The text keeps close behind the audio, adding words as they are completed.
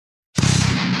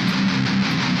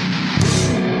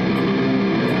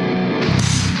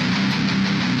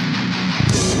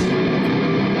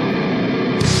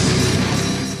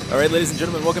right, ladies and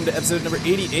gentlemen, welcome to episode number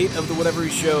 88 of the Whatevery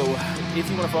Show. If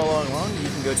you want to follow along, you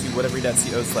can go to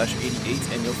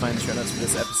whatevery.co/88 and you'll find the show notes for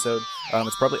this episode.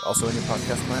 It's probably also in your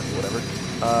podcast client or whatever.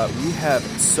 We have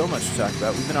so much to talk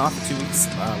about. We've been off for 2 weeks.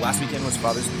 Last weekend was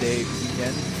Father's Day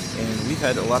weekend, and we've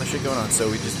had a lot of shit going on,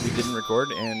 so we didn't record,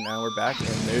 and now we're back, and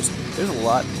there's a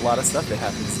lot of stuff that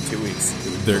happens in 2 weeks.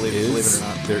 Believe it or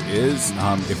not. There is.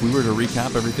 If we were to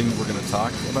recap everything that we're going to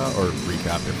talk about, or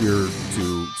recap, if we were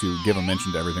to give a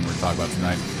mention to everything we're going to talk about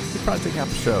tonight, we'd probably take half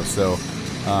the show. So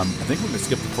I think we're going to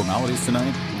skip the formalities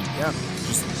tonight. Yeah.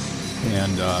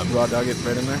 And raw dog it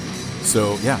right in there.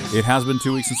 So, yeah, it has been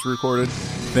 2 weeks since we recorded.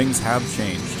 Things have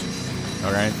changed.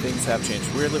 All right? Things have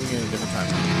changed. We're living in a different time.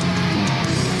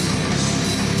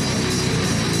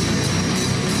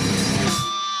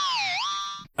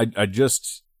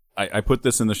 I put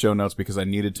this in the show notes because I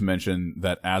needed to mention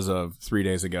that as of 3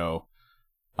 days ago,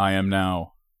 I am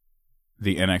now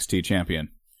the NXT champion.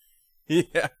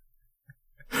 Yeah.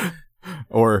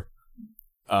 Or,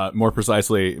 more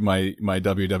precisely, my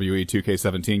WWE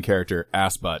 2K17 character,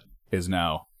 Assbutt, is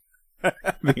now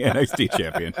the NXT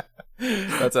champion.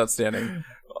 That's outstanding.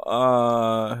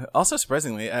 Also,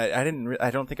 surprisingly, I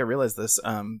don't think I realized this.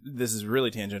 This is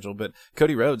really tangential, but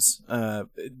Cody Rhodes,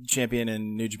 champion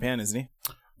in New Japan, isn't he?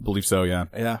 Believe so, yeah.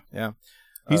 Yeah.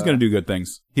 He's going to do good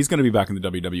things. He's going to be back in the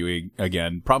WWE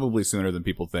again, probably sooner than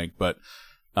people think, but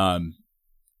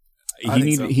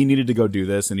he needed to go do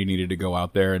this, and he needed to go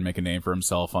out there and make a name for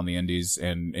himself on the indies,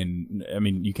 and I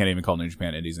mean, you can't even call New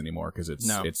Japan indies anymore because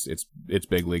it's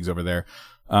big leagues over there.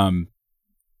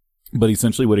 But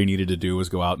essentially what he needed to do was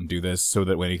go out and do this so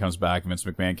that when he comes back, Vince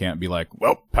McMahon can't be like,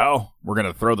 well, pal, we're going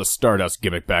to throw the Stardust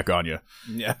gimmick back on you.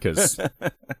 Yeah. Because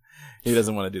he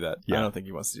doesn't want to do that. Yeah. I don't think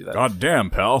he wants to do that. God damn,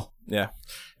 pal. Yeah.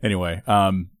 Anyway,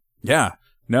 yeah.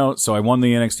 No, so I won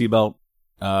the NXT belt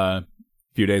a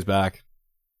few days back.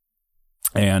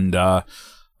 And I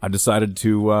decided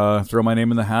to throw my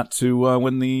name in the hat to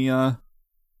win the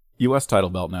U.S. title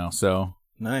belt now. So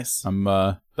nice. I'm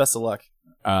best of luck.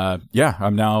 Yeah,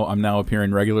 I'm now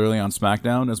appearing regularly on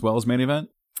SmackDown as well as Main Event.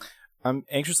 I'm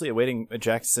anxiously awaiting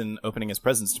Jackson opening his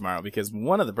presents tomorrow because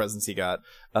one of the presents he got,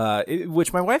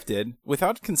 which my wife did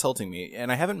without consulting me,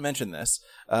 and I haven't mentioned this,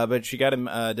 but she got him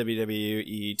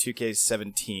WWE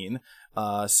 2K17.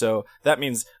 So that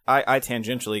means I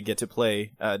tangentially get to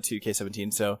play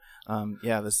 2K17. So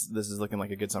yeah, this is looking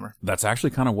like a good summer. That's actually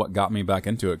kind of what got me back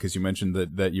into it, because you mentioned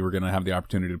that you were going to have the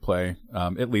opportunity to play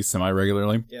at least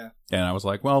semi-regularly. Yeah. And I was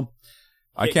like, well,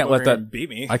 I can't let that beat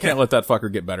me. I can't let that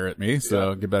fucker get better at me.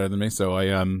 So get better than me. So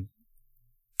I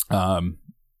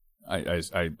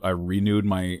renewed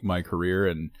my career,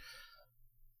 and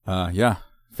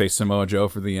faced Samoa Joe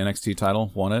for the NXT title,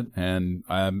 won it, and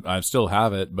I still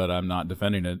have it, but I'm not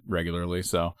defending it regularly.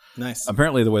 So nice.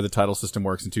 Apparently, the way the title system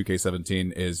works in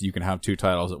 2K17 is you can have two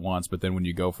titles at once, but then when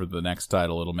you go for the next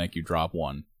title, it'll make you drop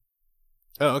one.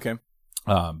 Oh, okay.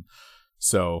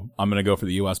 So I'm gonna go for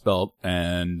the U.S. belt,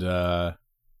 and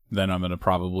then I'm gonna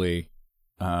probably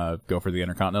go for the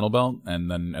Intercontinental belt,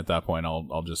 and then at that point,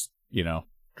 I'll just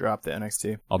drop the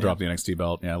NXT. I'll drop the NXT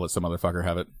belt. Yeah, let some other fucker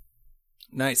have it.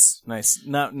 Nice.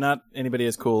 Not anybody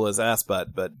as cool as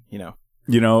Assbutt, but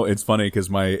it's funny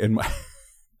because I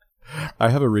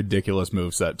have a ridiculous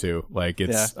moveset too. Like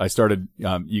I started.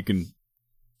 The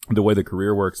way the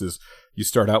career works is you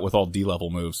start out with all D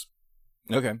level moves.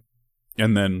 Okay.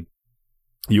 And then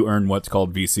you earn what's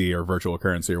called VC or virtual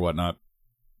currency or whatnot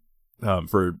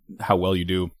for how well you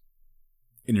do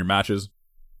in your matches.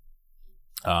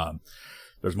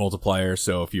 There's multipliers,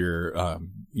 so if you're,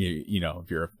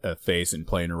 if you're a face and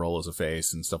playing a role as a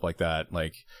face and stuff like that,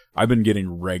 like I've been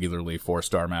getting regularly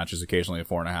 4-star matches, occasionally a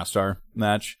 4.5-star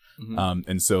match,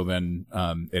 and so then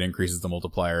it increases the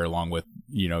multiplier along with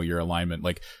your alignment.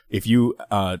 Like if you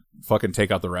fucking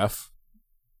take out the ref,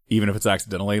 even if it's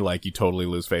accidentally, like you totally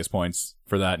lose face points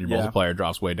for that, and your multiplier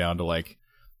drops way down to like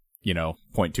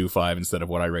 0.25 instead of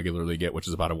what I regularly get, which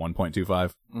is about a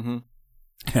 1.25.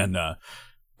 And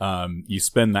you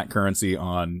spend that currency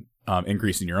on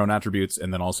increasing your own attributes,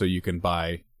 and then also you can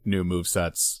buy new move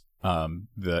sets,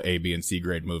 the A, B, and C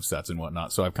grade move sets and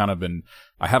whatnot. So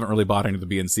I haven't really bought any of the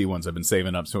B and C ones. I've been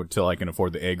saving up until I can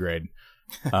afford the A grade.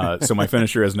 So my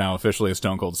finisher is now officially a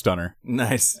Stone Cold Stunner.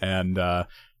 Nice. And I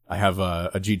have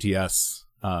a GTS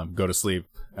Go to Sleep,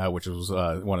 which was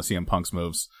one of CM Punk's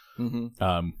moves.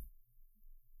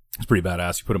 It's pretty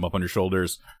badass. You put them up on your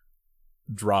shoulders,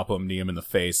 drop them, knee them in the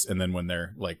face, and then when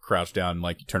they're like crouched down,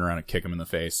 like you turn around and kick them in the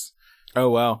face. Oh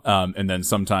wow. And then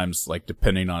sometimes, like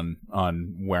depending on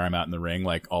where I'm at in the ring,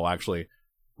 like I'll actually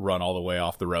run all the way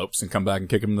off the ropes and come back and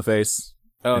kick him in the face.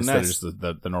 Oh, instead nice. of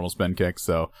just the normal spin kick.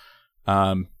 So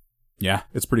Yeah,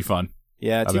 it's pretty fun.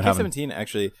 Yeah, 2K17,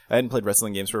 actually, I hadn't played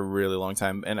wrestling games for a really long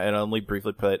time, and I only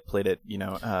briefly played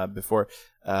it, before.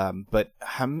 But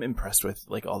I'm impressed with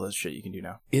like all those shit you can do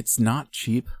now. It's not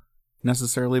cheap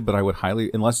necessarily, but I would highly,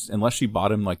 unless she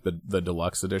bought him like the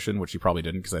deluxe edition, which she probably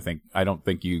didn't, because I don't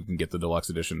think you can get the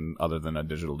deluxe edition other than a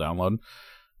digital download.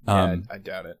 Yeah, I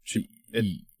doubt it.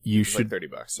 You should like $30.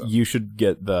 So. You should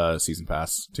get the season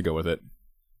pass to go with it.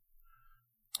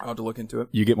 I'll have to look into it.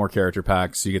 You get more character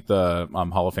packs. You get the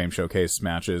Hall of Fame showcase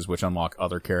matches, which unlock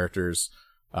other characters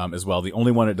as well. The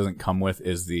only one it doesn't come with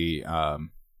is the, I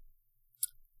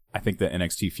think the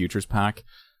NXT Futures pack,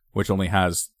 which only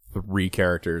has 3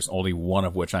 characters, only one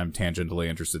of which I'm tangentially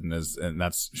interested in, and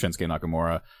that's Shinsuke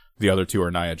Nakamura. The other 2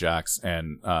 are Nia Jax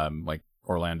and like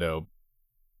Orlando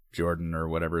Jordan or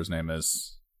whatever his name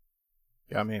is.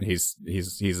 Yeah, I mean he's a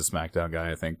SmackDown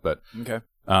guy, I think. But okay.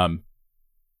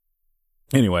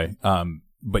 Anyway,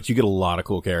 but you get a lot of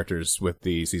cool characters with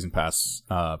the season pass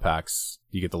packs.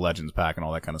 You get the Legends pack and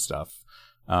all that kind of stuff.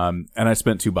 And I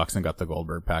spent $2 and got the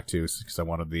Goldberg pack too, because I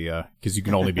wanted because you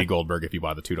can only be Goldberg if you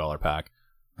buy the $2 pack.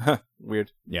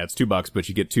 Weird. Yeah, it's $2, but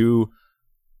you get 2.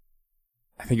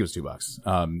 I think it was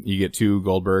 $2. You get 2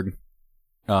 Goldberg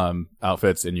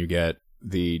outfits, and you get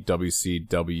the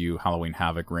WCW Halloween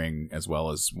Havoc ring as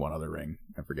well as one other ring.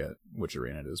 I forget which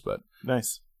arena it is, but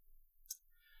nice.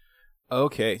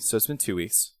 Okay, so it's been 2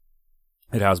 weeks.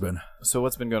 It has been. So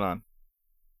what's been going on?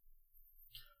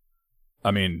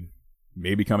 I mean,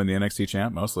 me becoming the NXT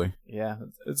champ, mostly. Yeah,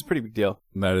 it's a pretty big deal.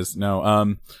 That is,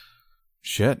 no,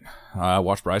 shit. I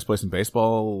watched Bryce play some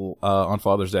baseball on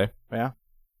Father's Day. Yeah.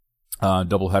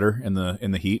 Doubleheader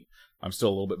in the heat. I'm still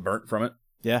a little bit burnt from it.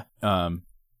 Yeah.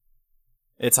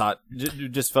 It's hot.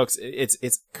 Just folks,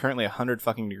 it's currently 100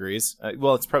 fucking degrees.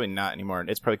 Well, it's probably not anymore.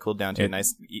 It's probably cooled down to a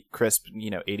nice crisp,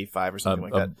 85 or something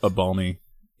like that. A balmy.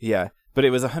 Yeah, but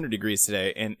it was 100 degrees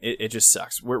today, and it just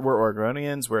sucks. We're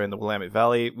Oregonians. We're in the Willamette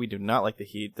Valley. We do not like the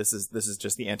heat. This is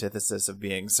just the antithesis of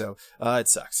being. So it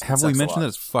sucks. Have we mentioned that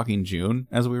it's fucking June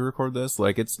as we record this?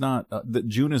 Like, it's not.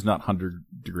 June is not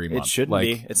 100-degree month. It shouldn't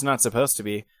be. It's not supposed to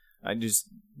be.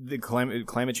 The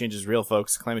climate change is real,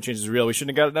 folks. Climate change is real. We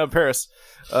shouldn't have got it out of Paris.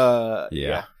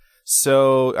 Yeah.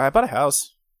 So I bought a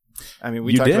house. I mean,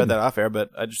 we talked about that off air,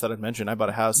 but I just thought I'd mention I bought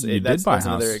a house. That's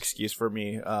another excuse for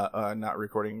me not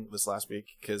recording this last week,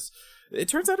 because it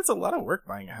turns out it's a lot of work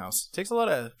buying a house. It takes a lot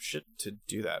of shit to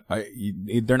do that.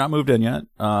 They're not moved in yet,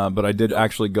 but I did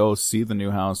actually go see the new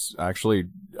house actually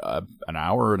an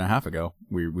hour and a half ago.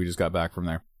 We just got back from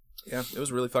there. Yeah, it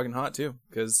was really fucking hot too,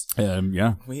 because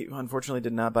we unfortunately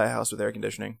did not buy a house with air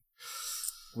conditioning.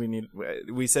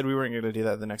 We said we weren't going to do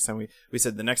that the next time. We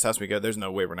said the next house we go, there's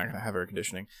no way we're not going to have air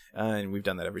conditioning, and we've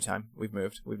done that every time we've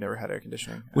moved. We've never had air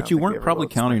conditioning. What you weren't probably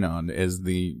counting on is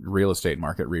the real estate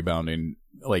market rebounding,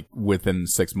 like within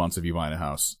 6 months of you buying a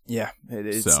house. Yeah,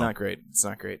 it's not great. It's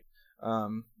not great.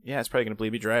 Yeah, it's probably going to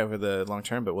bleed me dry over the long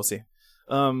term, but we'll see.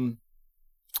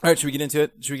 All right, should we get into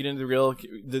it? Should we get into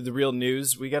the real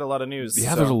news? We got a lot of news.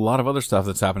 Yeah, there's a lot of other stuff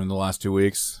that's happened in the last 2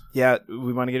 weeks. Yeah,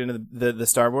 we want to get into the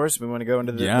Star Wars. We want to go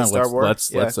into the Star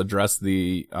Wars. Let's address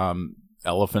the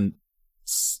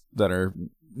elephants that are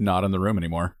not in the room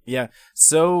anymore. Yeah.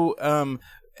 So,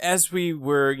 as we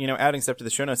were, adding stuff to the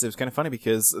show notes, it was kind of funny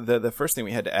because the first thing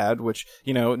we had to add, which,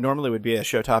 normally would be a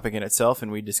show topic in itself,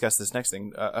 and we discussed this next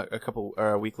thing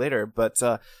a week later, but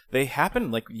they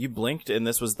happened, like, you blinked and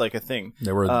this was like a thing.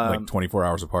 They were like 24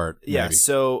 hours apart. Yeah, maybe.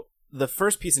 So the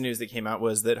first piece of news that came out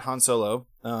was that Han Solo,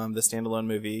 the standalone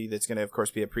movie that's going to, of course,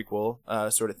 be a prequel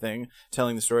sort of thing,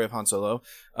 telling the story of Han Solo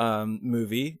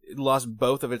movie, lost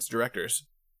both of its directors.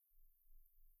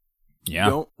 Yeah.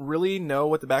 Don't really know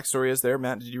what the backstory is there.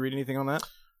 Matt, did you read anything on that?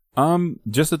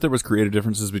 Just that there was creative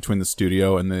differences between the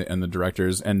studio and the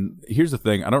directors. And here's the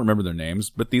thing, I don't remember their names,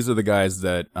 but these are the guys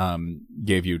that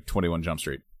gave you 21 Jump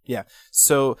Street. Yeah.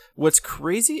 So what's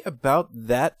crazy about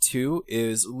that too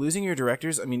is losing your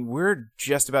directors. I mean, we're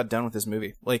just about done with this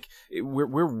movie. Like,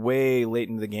 we're way late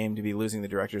into the game to be losing the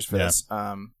directors for this.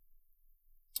 I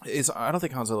don't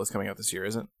think Han Solo is coming out this year,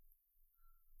 is it?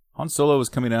 Han Solo is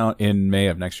coming out in May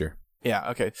of next year.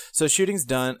 Yeah, okay. So shooting's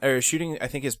done, or shooting I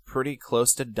think is pretty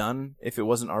close to done, if it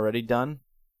wasn't already done.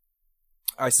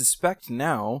 I suspect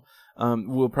now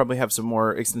we'll probably have some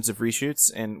more extensive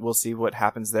reshoots, and we'll see what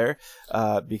happens there,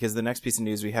 because the next piece of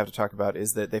news we have to talk about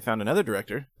is that they found another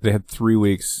director. They had 3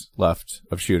 weeks left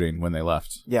of shooting when they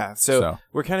left. Yeah, so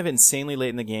we're kind of insanely late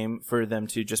in the game for them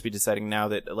to just be deciding now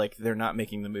that, like, they're not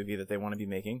making the movie that they want to be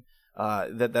making.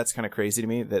 That's kind of crazy to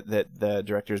me that the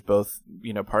directors both,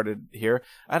 parted here.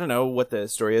 I don't know what the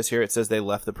story is here. It says they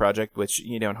left the project, which,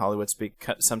 in Hollywood speak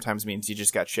sometimes means you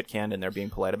just got shit canned and they're being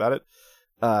polite about it.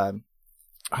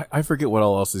 I forget what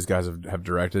all else these guys have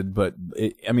directed, but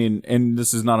I mean, and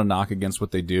this is not a knock against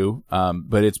what they do,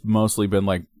 but it's mostly been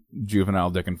like juvenile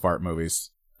dick and fart movies.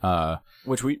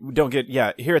 Which we don't get.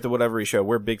 Yeah, here at the Whatevery Show,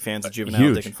 we're big fans of juvenile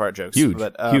huge, dick and fart jokes. Huge,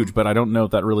 but, huge. But I don't know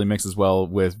if that really mixes well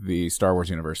with the Star Wars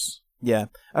universe. Yeah,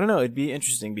 I don't know. It'd be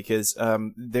interesting because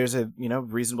there's a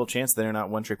reasonable chance they're not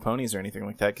one trick ponies or anything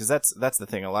like that. Because that's the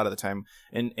thing. A lot of the time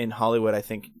in Hollywood, I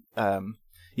think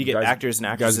you get actors and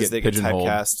actresses that get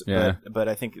typecast. Yeah. But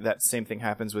I think that same thing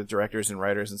happens with directors and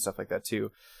writers and stuff like that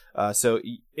too. So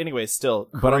anyway, still,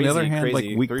 crazy, but on the other hand, crazy.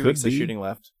 like we 3 could weeks be of shooting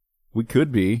left. We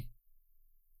could be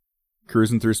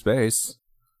cruising through space,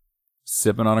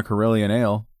 sipping on a Carillion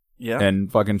ale,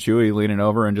 and fucking Chewie leaning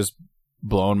over and just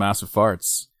blowing massive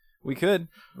farts. We could.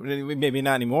 Maybe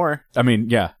not anymore. I mean,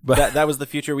 yeah. But that was the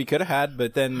future we could have had,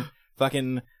 but then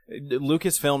fucking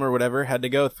Lucasfilm or whatever had to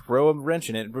go throw a wrench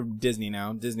in it. We're Disney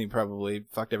now. Disney probably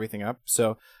fucked everything up.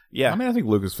 So, yeah. I mean, I think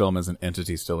Lucasfilm as an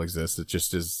entity still exists. It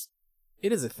just is...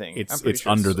 It is a thing. It's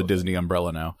under the Disney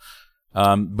umbrella now.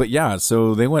 But yeah,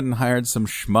 so they went and hired some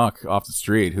schmuck off the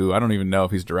street who I don't even know if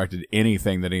he's directed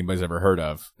anything that anybody's ever heard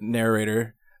of.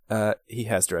 Narrator. He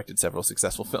has directed several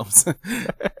successful films.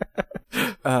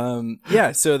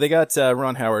 Yeah, so they got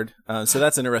Ron Howard. So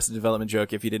that's an Arrested Development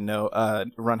joke. If you didn't know,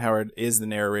 Ron Howard is the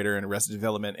narrator in Arrested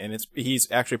Development, and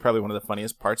he's actually probably one of the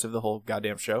funniest parts of the whole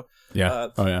goddamn show. Yeah.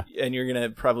 Oh yeah. And you're gonna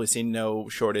probably see no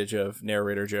shortage of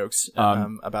narrator jokes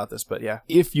about this. But yeah,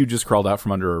 if you just crawled out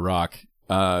from under a rock,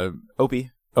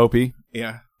 Opie.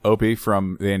 Yeah. Opie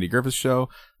from the Andy Griffith Show.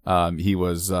 He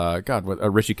was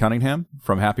Richie Cunningham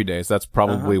from Happy Days. That's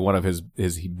probably one of his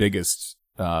biggest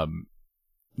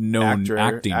known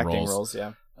acting roles.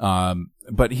 Yeah.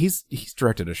 But he's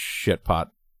directed a shit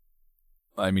pot.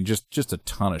 I mean, just a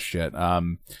ton of shit.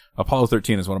 Apollo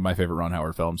 13 is one of my favorite Ron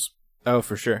Howard films. Oh,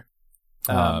 for sure.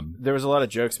 There was a lot of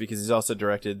jokes because he's also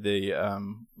directed the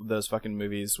those fucking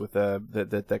movies with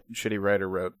that shitty writer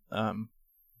wrote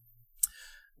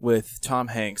with Tom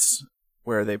Hanks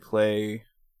where they play.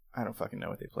 I don't fucking know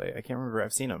what they play. I can't remember.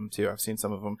 I've seen them too. I've seen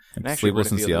some of them. And actually,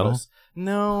 Sleepless in Seattle?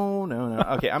 No.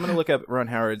 Okay, I'm gonna look up Ron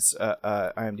Howard's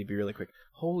IMDb really quick.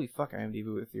 Holy fuck,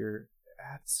 IMDb with your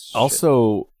ads.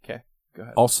 Also, okay, go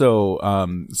ahead. Also,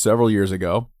 several years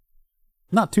ago,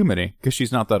 not too many because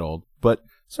she's not that old, but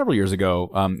several years ago,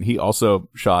 he also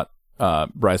shot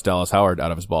Bryce Dallas Howard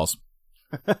out of his balls.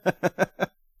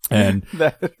 And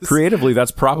creatively,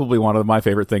 that's probably one of my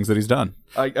favorite things that he's done.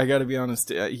 I gotta be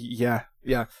honest.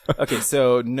 Yeah. Okay,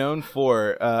 so known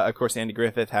for, of course, Andy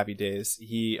Griffith, Happy Days.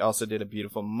 He also did A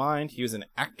Beautiful Mind. He was an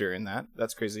actor in that.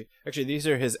 That's crazy. Actually, these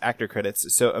are his actor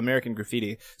credits. So American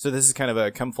Graffiti. So this is kind of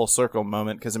a come full circle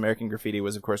moment because American Graffiti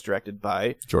was, of course, directed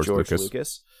by George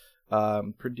Lucas.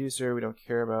 Producer, we don't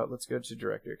care about. Let's go to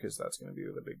director because that's going to be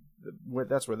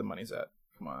that's where the money's at.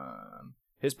 Come on.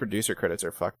 His producer credits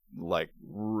are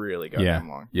really goddamn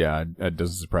long. Yeah, it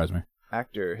doesn't surprise me.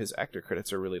 His actor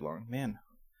credits are really long. Man.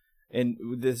 And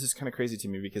this is kind of crazy to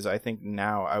me because I think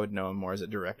now I would know him more as a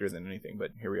director than anything,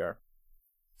 but here we are.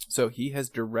 So he has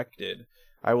directed.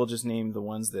 I will just name the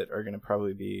ones that are going to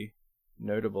probably be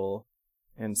notable,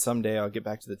 and someday I'll get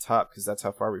back to the top because that's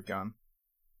how far we've gone.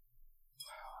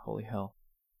 Holy hell.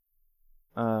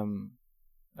 No,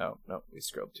 we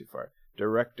scrolled too far.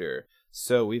 Director.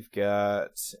 So we've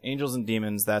got Angels and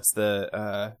Demons. That's the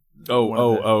I know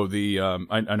what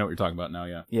you're talking about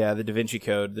now. Yeah, the Da Vinci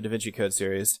Code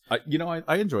series.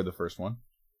 I enjoyed the first one.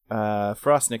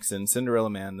 Frost Nixon, Cinderella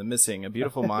Man, The Missing, A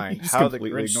Beautiful Mind, How the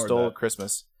Grinch Stole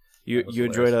Christmas. You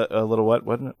enjoyed a little what?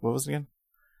 What was it again?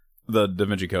 The Da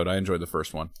Vinci Code. I enjoyed the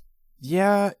first one.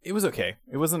 Yeah, it was okay.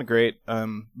 It wasn't a great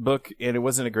book, and it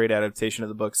wasn't a great adaptation of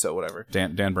the book, so whatever.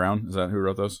 Dan Brown? Is that who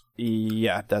wrote those?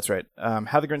 Yeah, that's right.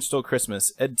 How the Grinch Stole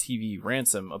Christmas, Ed TV,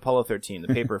 Ransom, Apollo 13, The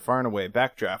Paper, Far and Away,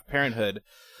 Backdraft, Parenthood.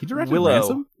 He directed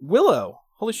Ransom? Willow.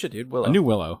 Holy shit, dude. Willow. A new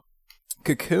Willow.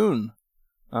 Cocoon.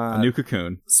 A new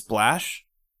Cocoon. Splash.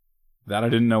 That I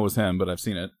didn't know was him, but I've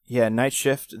seen it. Yeah, Night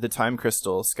Shift, The Time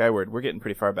Crystal, Skyward. We're getting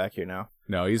pretty far back here now.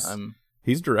 No,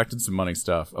 He's directed some money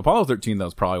stuff. Apollo 13, though,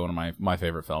 is probably one of my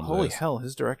favorite films. Holy hell,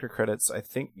 his director credits, I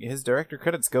think his director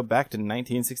credits go back to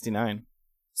 1969.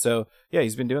 So, yeah,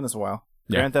 he's been doing this a while.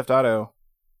 Yeah. Grand Theft Auto,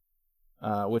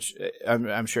 which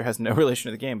I'm sure has no relation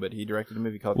to the game, but he directed a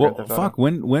movie called Grand Theft Auto.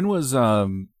 When was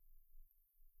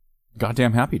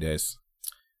goddamn Happy Days?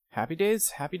 Happy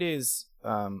Days,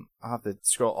 I'll have to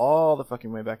scroll all the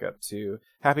fucking way back up to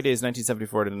Happy Days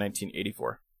 1974 to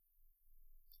 1984.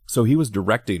 So he was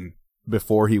directing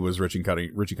before he was Richie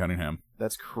Cunningham.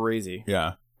 That's crazy.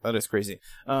 Yeah. That is crazy.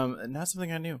 Not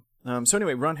something I knew. So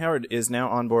anyway, Ron Howard is now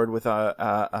on board with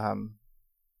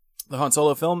the Han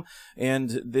Solo film,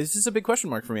 and this is a big question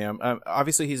mark for me.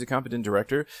 Obviously, he's a competent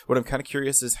director. What I'm kind of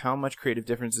curious is how much creative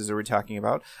differences are we talking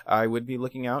about? I would be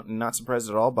looking out and not surprised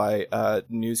at all by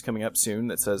news coming up soon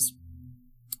that says,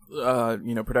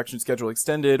 production schedule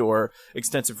extended or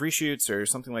extensive reshoots or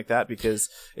something like that, because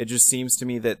it just seems to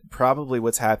me that probably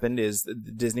what's happened is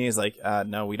Disney is like,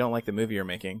 no, we don't like the movie you're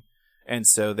making. And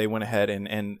so they went ahead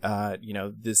and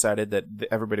decided that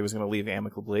everybody was going to leave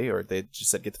amicably, or they just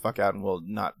said, get the fuck out and we'll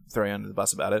not throw you under the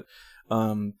bus about it.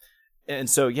 And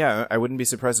so, yeah, I wouldn't be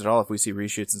surprised at all if we see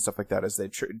reshoots and stuff like that as they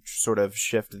sort of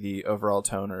shift the overall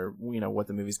tone or, what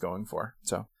the movie's going for.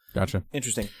 So, gotcha.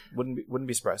 Interesting. Wouldn't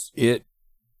be surprised.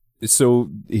 So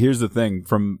here's the thing.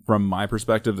 From my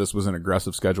perspective, this was an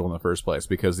aggressive schedule in the first place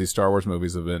because these Star Wars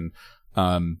movies have been,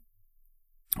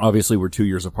 obviously we're 2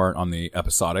 years apart on the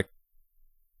episodic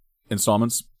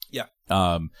installments. Yeah.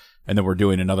 And then we're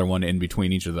doing another one in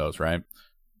between each of those, right?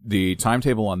 The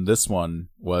timetable on this one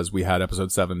was we had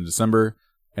episode 7 in December,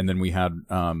 and then we had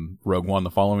Rogue One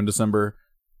the following December.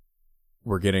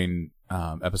 We're getting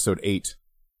episode 8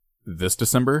 this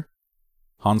December.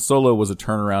 Han Solo was a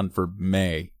turnaround for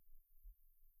May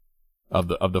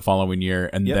of the following year,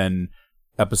 and then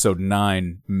episode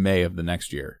 9 May of the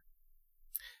next year.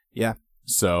 Yeah.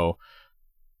 So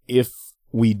if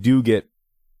we do get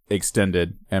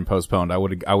extended and postponed, I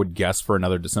would guess for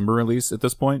another December release at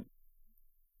this point.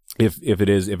 If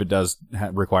it does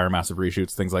require massive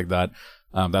reshoots, things like that,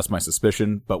 that's my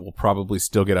suspicion. But we'll probably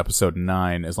still get episode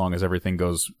 9 as long as everything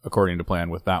goes according to plan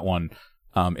with that one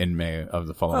in May of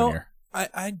the following year.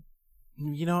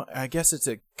 I guess it's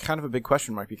a kind of a big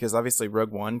question mark because obviously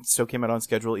Rogue One still came out on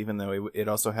schedule, even though it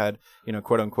also had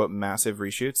quote unquote massive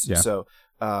reshoots. Yeah. So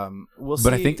we'll see.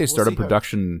 But I think they started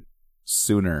production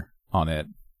sooner on it.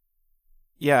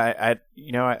 Yeah, I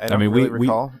don't really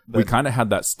recall. We kind of had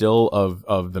that still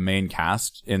of the main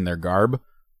cast in their garb.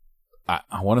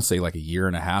 I want to say like a year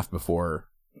and a half before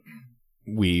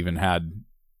we even had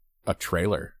a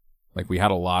trailer. Like we had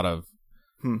a lot of.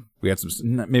 We had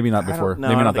some, maybe not before. No,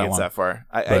 maybe I don't not think that it's long. that far.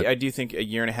 I do think a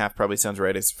year and a half probably sounds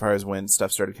right as far as when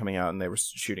stuff started coming out and they were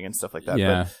shooting and stuff like that.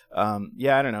 Yeah. But,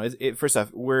 I don't know. First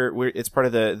off, it's part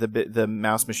of the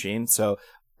mouse machine, so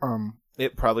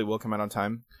it probably will come out on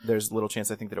time. There's little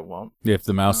chance I think that it won't. If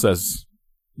the mouse says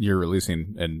you're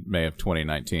releasing in May of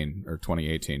 2019 or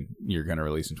 2018, you're going to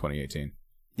release in 2018.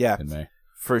 Yeah. In May.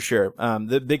 For sure.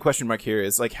 The big question mark here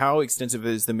is like, how extensive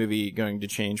is the movie going to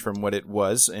change from what it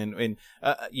was? And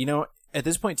at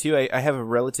this point too, I have a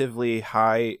relatively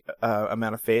high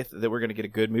amount of faith that we're going to get a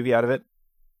good movie out of it.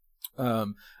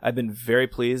 I've been very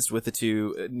pleased with the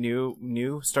two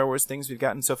new Star Wars things we've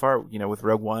gotten so far, with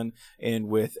Rogue One and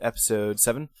with Episode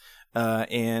 7.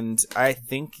 And I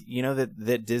think,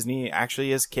 that Disney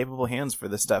actually has capable hands for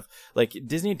this stuff. Like,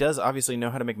 Disney does obviously know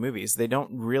how to make movies. They don't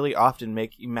really often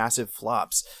make massive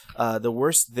flops. The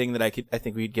worst thing that I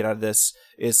think we'd get out of this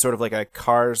is sort of like a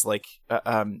Cars,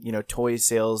 toy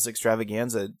sales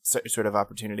extravaganza sort of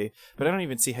opportunity. But I don't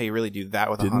even see how you really do that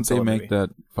with a Han Solo movie. Didn't they make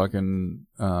that fucking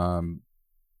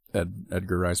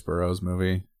Edgar Rice Burroughs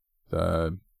movie?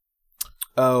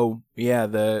 Oh yeah,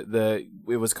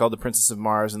 it was called The Princess of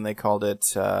Mars, and they called it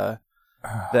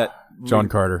that John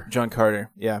Carter. John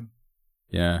Carter,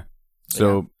 yeah.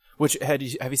 So, which have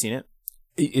you seen it?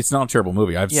 It's not a terrible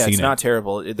movie. I've seen it. Yeah, it's not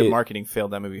terrible. The marketing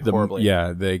failed that movie horribly.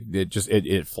 Yeah,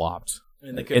 it flopped.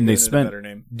 And they spent a better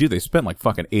name. Dude, they spent like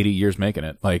fucking 80 years making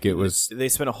it. Like it was. They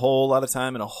spent a whole lot of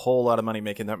time and a whole lot of money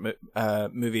making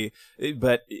that movie.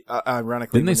 But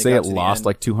ironically, didn't they say it lost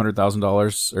like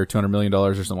 $200,000 or $200 million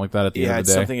or something like that at the end of the day? Yeah,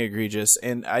 it's something egregious.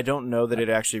 And I don't know that it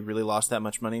actually really lost that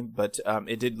much money, but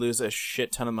it did lose a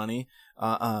shit ton of money,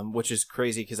 which is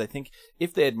crazy because I think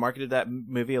if they had marketed that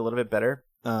movie a little bit better,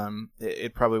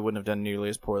 it probably wouldn't have done nearly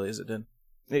as poorly as it did.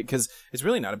 Because it's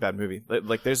really not a bad movie.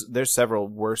 Like there's several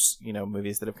worse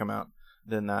movies that have come out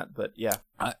than that. But yeah,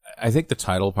 I think the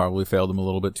title probably failed them a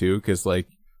little bit too. Because like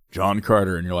John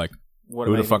Carter, and you're like,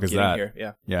 who the fuck is that?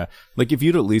 Here? Yeah. Like if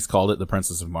you'd at least called it The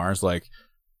Princess of Mars, like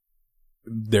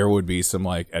there would be some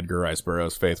like Edgar Rice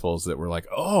Burroughs faithfuls that were like,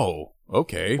 oh,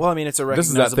 okay. Well, I mean, it's a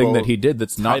recognizable. This is that thing that he did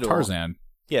that's title. not Tarzan.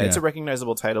 Yeah, it's a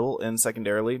recognizable title, and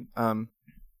secondarily,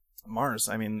 Mars.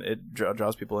 I mean, it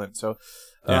draws people in. So.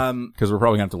 Because we're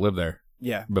probably going to have to live there.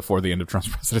 Yeah. Before the end of Trump's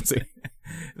presidency.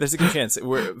 There's a good chance.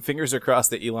 Fingers are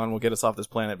crossed that Elon will get us off this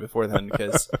planet before then,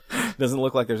 because it doesn't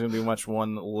look like there's going to be much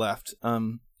one left.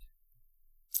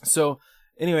 So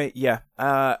anyway, yeah.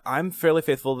 I'm fairly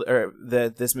faithful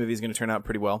that this movie is going to turn out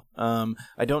pretty well.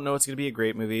 I don't know it's going to be a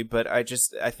great movie, but I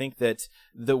think that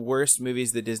the worst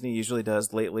movies that Disney usually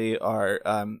does lately are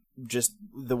just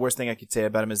the worst thing I could say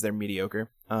about them is they're mediocre.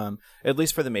 At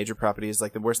least for the major properties,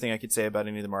 like the worst thing I could say about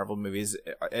any of the Marvel movies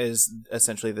is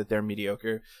essentially that they're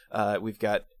mediocre. We've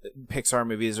got Pixar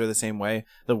movies are the same way.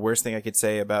 The worst thing I could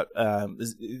say about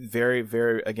very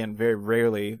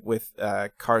rarely with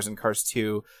Cars and Cars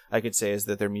 2, I could say is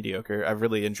that they're mediocre. I've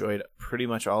really enjoyed pretty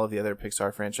much all of the other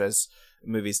Pixar franchise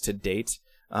movies to date.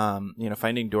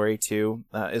 Finding Dory 2,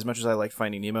 as much as I liked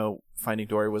Finding Nemo, Finding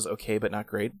Dory was okay but not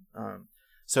great.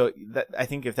 So I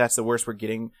think if that's the worst we're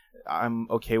getting, I'm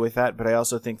okay with that. But I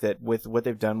also think that with what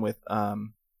they've done with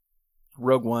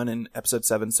Rogue One and Episode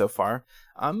 7 so far,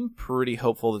 I'm pretty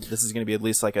hopeful that this is going to be at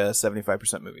least like a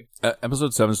 75% movie.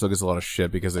 Episode 7 still gets a lot of shit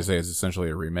because they say it's essentially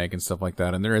a remake and stuff like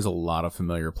that, and there is a lot of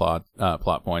familiar plot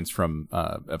points from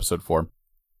Episode 4.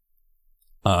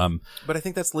 But I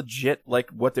think that's legit, like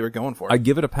what they were going for. I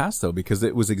give it a pass though because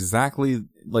it was exactly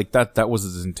like that. That was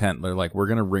his intent. They're like, we're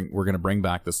gonna bring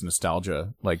back this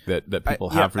nostalgia like that people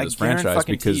have for this franchise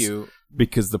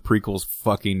because the prequels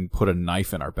fucking put a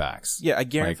knife in our backs. Yeah, I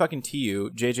guarantee fucking to you,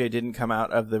 JJ didn't come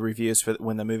out of the reviews for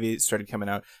when the movie started coming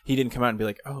out. He didn't come out and be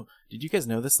like, "Oh, did you guys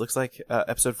know this looks like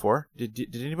Episode 4?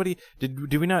 Did anybody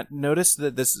did we not notice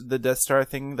that the Death Star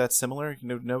thing that's similar?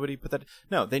 Nobody put that.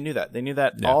 No, they knew that. They knew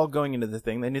that all going into the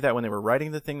thing. They knew that when they were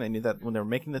writing the thing. They knew that when they were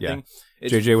making the thing.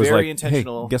 It's JJ was very like,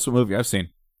 intentional. "Hey, guess what movie I've seen?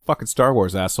 Fucking Star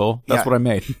Wars, asshole. That's what I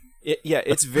made."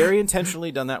 It's very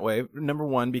intentionally done that way. Number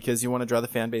one, because you want to draw the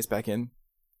fan base back in.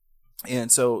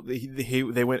 And so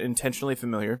they went intentionally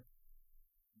familiar.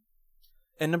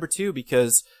 And number two,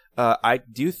 because I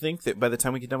do think that by the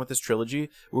time we get done with this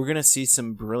trilogy, we're going to see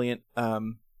some brilliant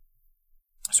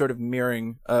sort of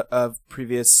mirroring of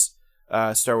previous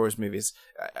Star Wars movies.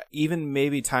 Even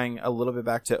maybe tying a little bit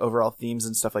back to overall themes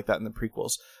and stuff like that in the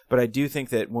prequels. But I do think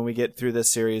that when we get through this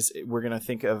series, we're going to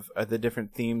think of the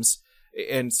different themes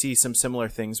and see some similar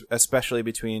things, especially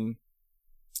between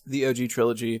the OG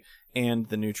trilogy and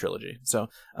the new trilogy. So,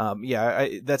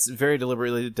 that's very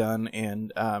deliberately done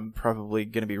and probably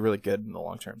going to be really good in the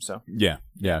long term. So, yeah,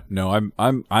 no,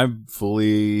 I'm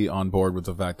fully on board with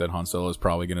the fact that Han Solo is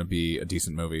probably going to be a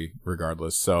decent movie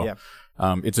regardless. So,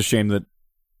 it's a shame that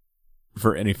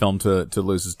for any film to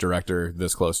lose its director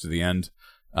this close to the end.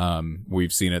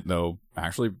 We've seen it though,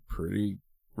 actually pretty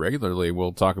regularly.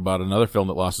 We'll talk about another film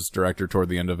that lost its director toward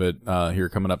the end of it here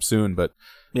coming up soon, but.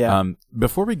 Yeah.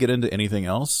 Before we get into anything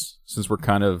else, since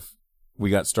we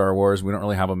got Star Wars, we don't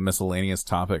really have a miscellaneous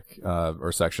topic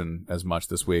or section as much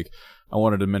this week. I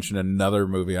wanted to mention another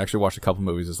movie. I actually watched a couple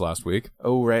movies this last week.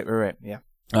 Oh, right. Yeah.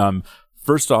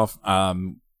 First off,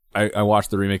 I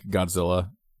watched the remake of Godzilla,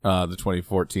 the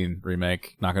 2014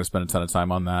 remake. Not going to spend a ton of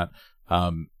time on that.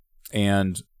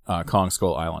 And Kong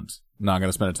Skull Island. Not going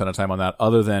to spend a ton of time on that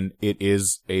other than it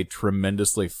is a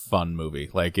tremendously fun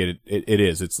movie. Like it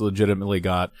is. It's legitimately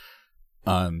got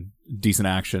decent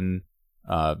action,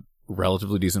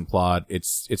 relatively decent plot.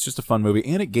 It's just a fun movie,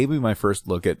 and it gave me my first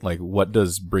look at like what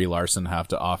does Brie Larson have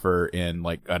to offer in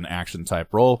like an action type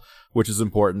role, which is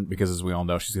important because as we all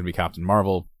know, she's going to be Captain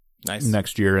Marvel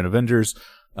next year in Avengers,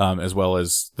 as well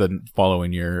as the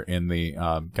following year in the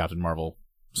Captain Marvel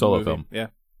solo film. Yeah.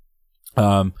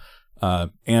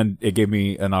 And it gave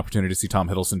me an opportunity to see Tom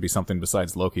Hiddleston be something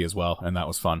besides Loki as well, and that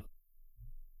was fun.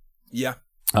 Yeah.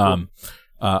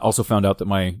 Also found out that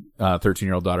my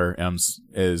 13-year-old daughter Ems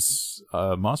is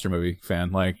a monster movie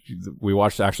fan. Like we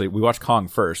watched Kong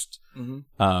first,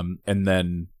 and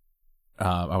then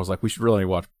I was like, we should really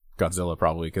watch Godzilla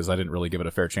probably because I didn't really give it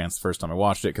a fair chance the first time I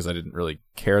watched it because I didn't really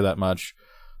care that much.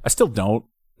 I still don't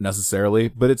necessarily,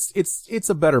 but it's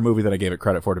a better movie than I gave it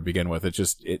credit for to begin with. It's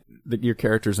just your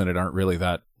characters in it aren't really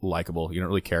that likable. You don't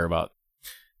really care about.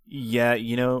 Yeah,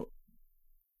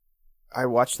 I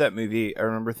watched that movie. I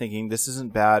remember thinking this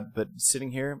isn't bad, but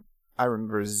sitting here, I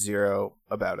remember zero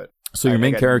about it. So your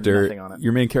main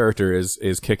character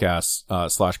is Kick-Ass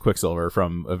 / Quicksilver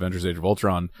from Avengers: Age of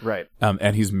Ultron, right?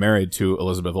 And he's married to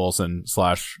Elizabeth Olsen /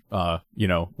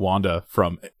 Wanda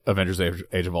from Avengers: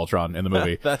 Age of Ultron in the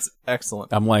movie. That's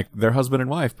excellent. I'm like, they're husband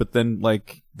and wife, but then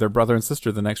like they're brother and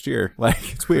sister the next year.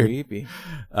 Like it's weird. Creepy.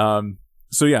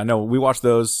 So yeah, no, we watched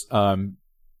those.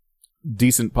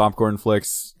 Decent popcorn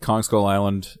flicks. Kong Skull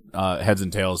Island, heads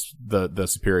and tails, the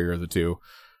superior of the two.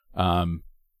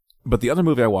 But the other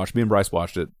movie I watched, me and Bryce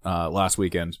watched it last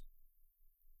weekend.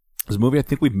 It was a movie I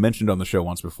think we've mentioned on the show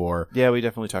once before. Yeah, we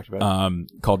definitely talked about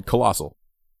it. Called Colossal.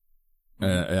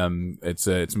 It's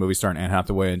a movie starring Anne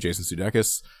Hathaway and Jason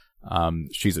Sudeikis.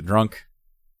 She's a drunk.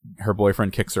 her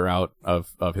boyfriend kicks her out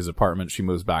of his apartment. She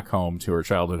moves back home to her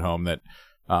childhood home that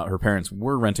her parents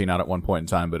were renting out at one point in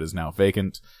time, but is now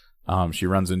vacant. She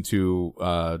runs into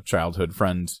a childhood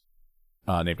friend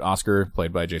named Oscar,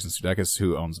 played by Jason Sudeikis,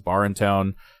 who owns a bar in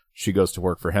town. She goes to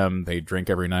work for him. They drink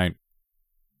every night,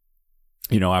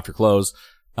 after close.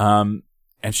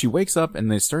 And she wakes up and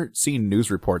they start seeing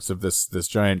news reports of this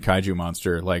giant kaiju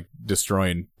monster, like,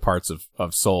 destroying parts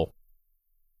of Seoul,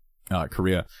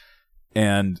 Korea.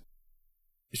 And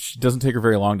she doesn't take her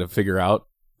very long to figure out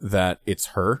that it's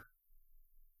her.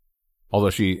 Although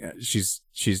she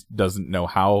doesn't know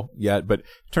how yet, but it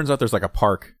turns out there's like a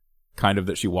park kind of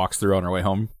that she walks through on her way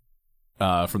home,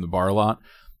 from the bar a lot.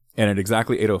 And at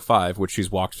exactly 8:05, which she's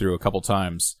walked through a couple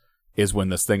times, is when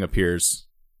this thing appears.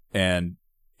 And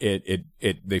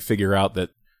they figure out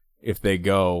that if they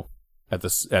go at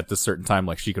this certain time,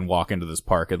 like, she can walk into this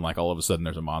park and, like, all of a sudden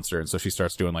there's a monster. And so she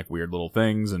starts doing, like, weird little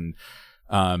things. And,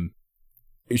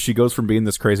 she goes from being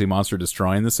this crazy monster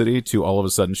destroying the city to all of a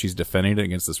sudden she's defending it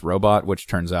against this robot, which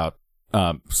turns out,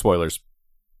 spoilers,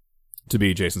 to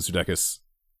be Jason Sudeikis.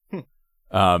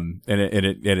 And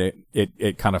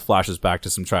it kind of flashes back to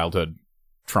some childhood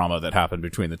trauma that happened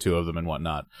between the two of them and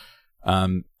whatnot.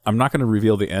 I'm not going to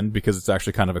reveal the end because it's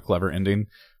actually kind of a clever ending.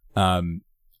 I'm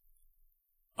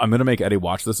going to make Eddie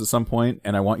watch this at some point,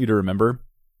 and I want you to remember.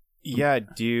 Yeah,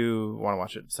 do you want to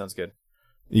watch it? Sounds good.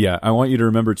 Yeah, I want you to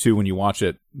remember, too, when you watch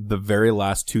it, the very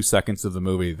last 2 seconds of the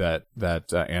movie that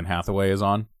Anne Hathaway is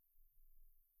on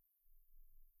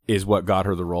is what got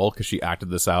her the role, because she acted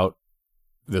this out,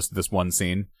 this one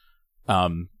scene. I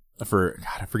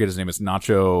forget his name. It's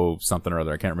Nacho something or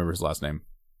other. I can't remember his last name.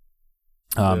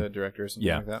 The director or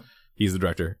something like that? He's the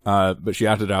director. But she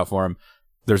acted it out for him.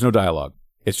 There's no dialogue.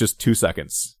 It's just 2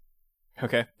 seconds.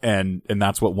 Okay. And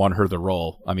that's what won her the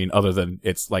role. I mean, other than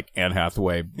it's like Anne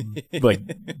Hathaway, like,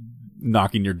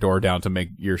 knocking your door down to make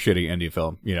your shitty indie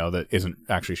film, that isn't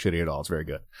actually shitty at all. It's very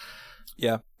good.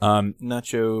 Yeah.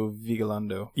 Nacho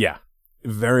Vigalondo. Yeah.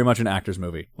 Very much an actor's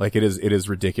movie. Like, it is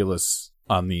ridiculous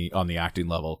on the acting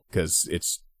level, because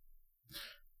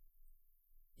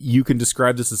you can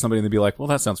describe this as somebody and they'd be like, well,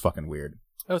 that sounds fucking weird.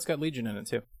 Oh, it's got Legion in it,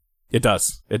 too. It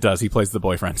does. He plays the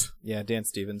boyfriend. Yeah, Dan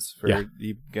Stevens, for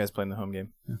you guys playing the home game.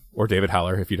 Or David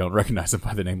Haller, if you don't recognize him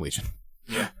by the name Legion.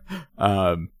 Yeah.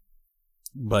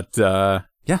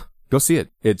 Yeah, go see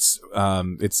it. It's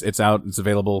out. It's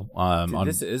available. Dude,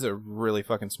 this is a really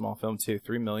fucking small film, too.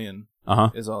 $3 million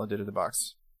is all it did at the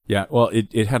box. Yeah, well,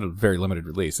 it had a very limited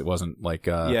release. It wasn't like...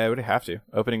 yeah, it would have to.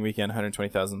 Opening weekend,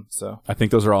 120,000, so... I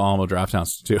think those are all Alamo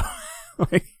Drafttowns, too.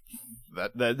 Like,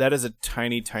 that is a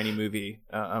tiny movie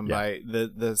by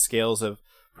the scales of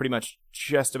pretty much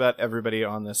just about everybody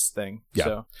on this thing. Yeah.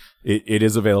 So it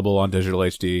is available on digital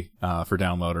HD for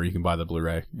download, or you can buy the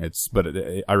Blu-ray.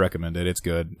 I recommend it. It's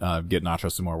good. Get Nacho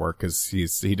some more work, because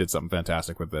he did something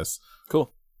fantastic with this.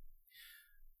 Cool.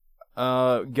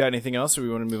 Got anything else, or we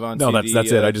want to move on? No, to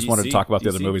that's it. I just DC? wanted to talk about the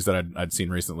DC? other movies that I'd seen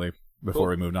recently before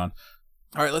we moved on.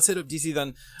 All right, let's hit up DC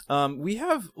then. We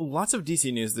have lots of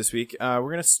DC news this week. We're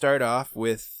going to start off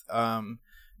with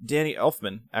Danny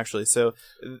Elfman, actually. So,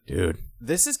 dude,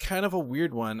 this is kind of a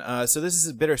weird one. So this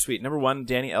is bittersweet. Number one,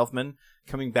 Danny Elfman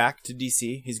coming back to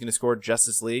DC. He's going to score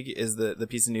Justice League, is the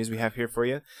piece of news we have here for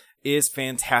you. Is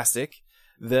fantastic.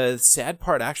 The sad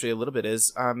part, actually, a little bit,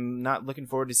 is I'm not looking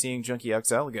forward to seeing Junkie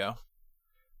XL go.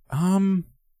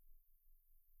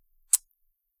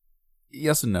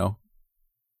 Yes and no.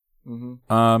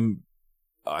 Mm-hmm.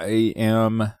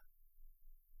 I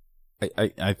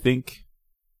think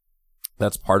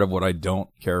that's part of what I don't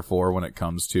care for when it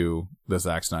comes to the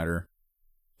Zack Snyder.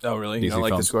 Oh, really? DC You don't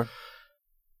like films. the score?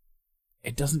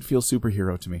 It doesn't feel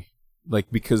superhero to me.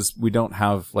 Like, because we don't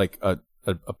have like a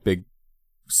big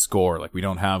score. Like, we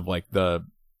don't have like the.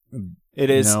 It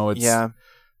is. It's, yeah.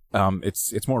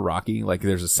 It's more rocky. Like,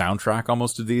 there's a soundtrack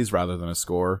almost to these rather than a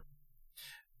score.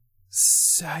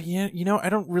 So, yeah, I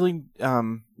don't really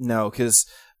know, because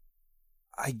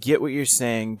I get what you're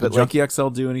saying, but did Junkie XL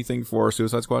do anything for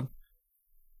Suicide Squad?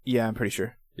 Yeah, I'm pretty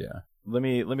sure. Yeah. Let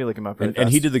me look him up. And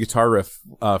he did the guitar riff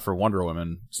for Wonder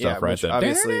Woman stuff, right?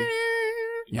 Obviously,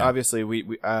 yeah. Obviously,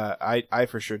 I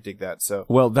for sure dig that. So,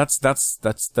 well, that's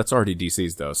already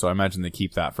DC's though, so I imagine they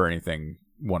keep that for anything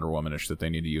Wonder Womanish that they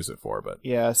need to use it for. But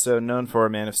yeah, so known for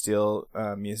Man of Steel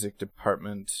music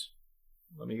department.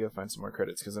 Let me go find some more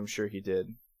credits, because I'm sure he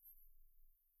did.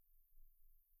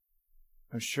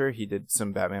 I'm sure he did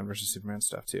some Batman vs Superman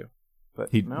stuff too,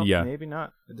 but maybe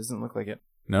not. It doesn't look like it.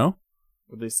 No,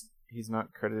 at least he's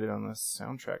not credited on the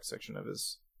soundtrack section of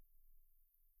his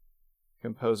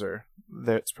composer.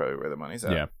 That's probably where the money's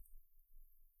at. Yeah.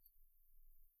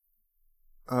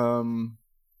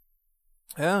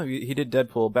 Oh, he did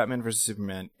Deadpool, Batman versus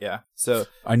Superman. Yeah. So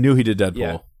I knew he did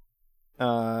Deadpool.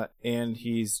 Yeah. And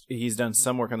he's done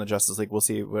some work on the Justice League. We'll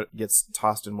see what gets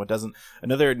tossed and what doesn't.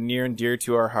 Another near and dear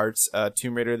to our hearts,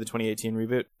 Tomb Raider, the 2018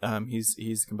 reboot. He's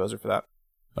the composer for that.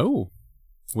 Oh,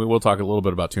 we'll talk a little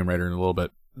bit about Tomb Raider in a little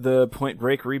bit. The Point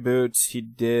Break reboot, he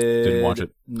did. Didn't watch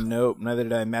it. Nope, neither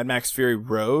did I. Mad Max Fury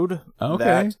Road. Okay,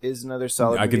 that is another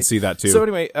solid movie. I can see that too. So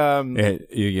anyway,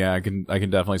 yeah, I can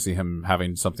definitely see him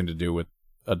having something to do with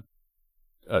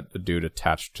a dude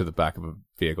attached to the back of a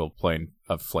vehicle playing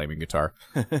a flaming guitar.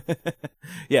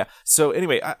 Yeah. So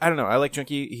anyway, I don't know. I like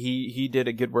Junkie. He did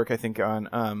a good work, I think,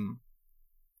 on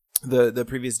the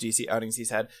previous DC outings he's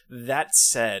had. That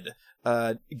said,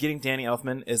 getting Danny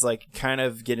Elfman is like kind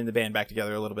of getting the band back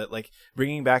together a little bit, like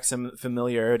bringing back some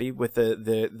familiarity with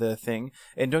the thing.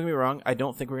 And don't get me wrong, I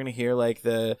don't think we're gonna hear like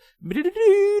the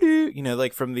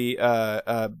like from the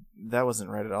that wasn't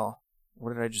right at all.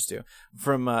 What did I just do?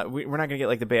 From we're not gonna get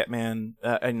like the Batman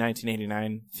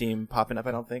 1989 theme popping up.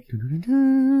 I don't think.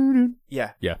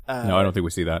 Yeah. Yeah. No, I don't think we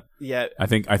see that. Yeah. I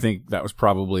think that was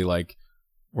probably like,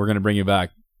 we're gonna bring you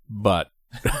back, but.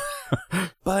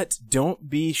 But don't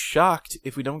be shocked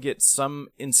if we don't get some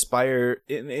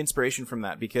inspiration from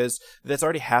that, because that's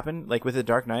already happened, like with The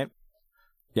Dark Knight.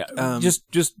 Yeah,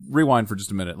 just rewind for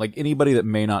just a minute. Like, anybody that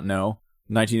may not know,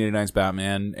 1989's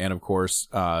Batman, and of course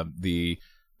the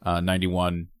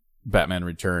 91 Batman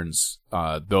Returns,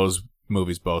 those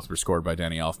movies both were scored by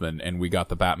Danny Elfman, and we got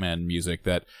the Batman music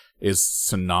that is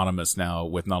synonymous now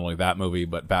with not only that movie,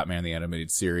 but Batman the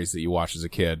Animated Series that you watch as a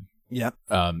kid. Yeah.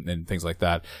 And things like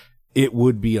that. It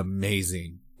would be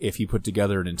amazing if he put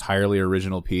together an entirely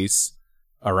original piece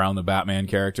around the Batman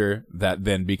character that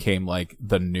then became like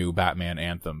the new Batman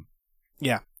anthem.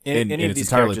 Yeah. And any of it's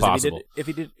these entirely characters, possible. If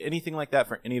he did anything like that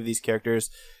for any of these characters,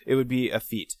 it would be a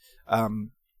feat.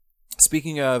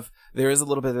 Speaking of, there is a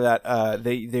little bit of that.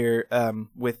 They're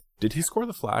with. Did he score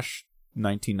the Flash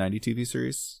 1990 TV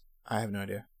series? I have no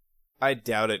idea. I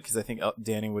doubt it, because I think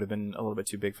Danny would have been a little bit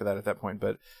too big for that at that point.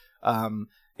 But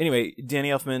anyway, Danny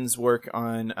Elfman's work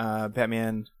on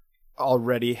Batman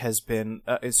already has been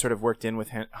is sort of worked in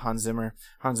with Hans Zimmer.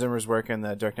 Hans Zimmer's work in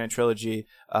the Dark Knight trilogy.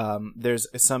 There's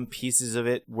some pieces of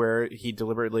it where he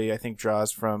deliberately, I think,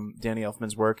 draws from Danny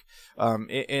Elfman's work.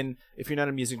 And if you're not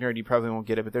a music nerd, you probably won't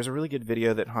get it. But there's a really good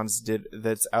video that Hans did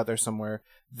that's out there somewhere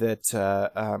that,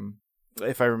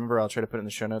 if I remember, I'll try to put it in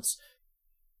the show notes.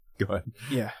 Go ahead.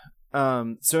 Yeah.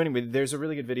 So anyway, there's a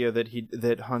really good video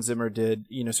that Hans Zimmer did,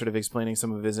 sort of explaining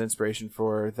some of his inspiration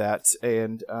for that.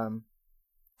 And,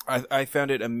 I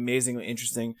found it amazingly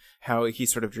interesting how he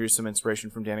sort of drew some inspiration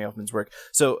from Danny Elfman's work.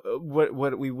 So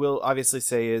what we will obviously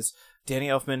say is Danny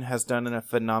Elfman has done a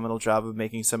phenomenal job of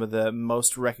making some of the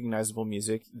most recognizable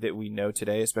music that we know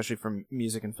today, especially from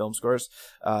music and film scores.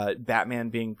 Batman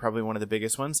being probably one of the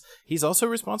biggest ones. He's also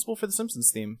responsible for the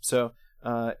Simpsons theme. So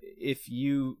if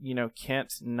you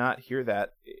can't not hear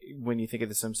that when you think of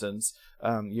The Simpsons,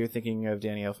 you're thinking of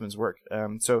Danny Elfman's work.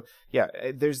 So yeah,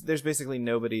 there's basically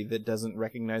nobody that doesn't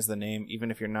recognize the name,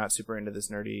 even if you're not super into this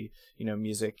nerdy,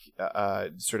 music,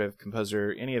 sort of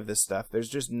composer, any of this stuff. There's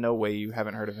just no way you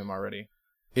haven't heard of him already.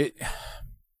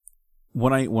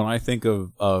 When I think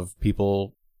of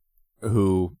people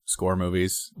who score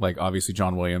movies, like obviously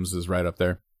John Williams is right up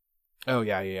there. Oh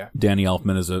yeah. Danny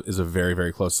Elfman is a very,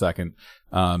 very close second.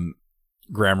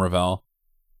 Graham Revell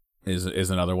is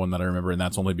another one that I remember, and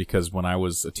that's only because when I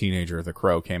was a teenager, The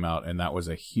Crow came out, and that was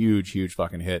a huge, huge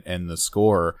fucking hit. And the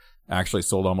score actually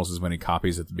sold almost as many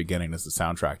copies at the beginning as the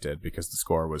soundtrack did, because the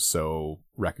score was so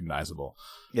recognizable.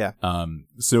 Yeah.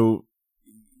 So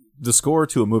the score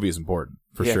to a movie is important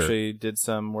for sure. He actually did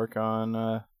some work on.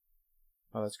 Oh,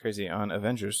 that's crazy! On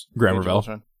Avengers. Graham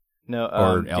Revell. No,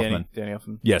 or Elfman. Danny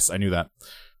Elfman. Yes, I knew that,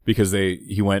 because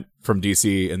he went from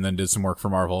DC and then did some work for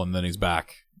Marvel, and then he's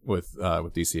back with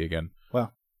DC again.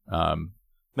 Wow.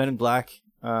 Men in Black.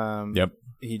 Yep.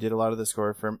 He did a lot of the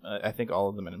score for I think all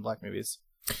of the Men in Black movies.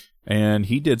 And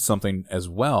he did something as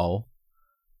well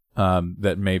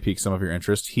that may pique some of your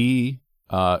interest. He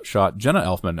shot Jenna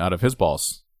Elfman out of his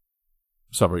balls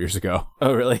several years ago.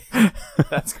 Oh, really?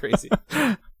 That's crazy.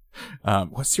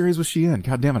 What series was she in?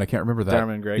 God damn it, I can't remember that.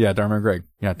 Dharma and Greg. Yeah, Dharma and Greg.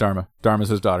 Yeah, Dharma. Dharma's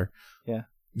his daughter. Yeah.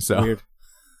 So weird.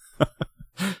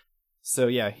 So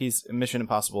yeah, he's Mission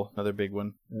Impossible, another big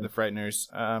one. The Frighteners.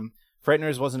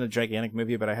 Frighteners wasn't a gigantic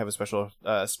movie, but I have a special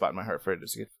spot in my heart for it.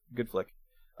 It's a good flick.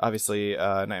 Obviously,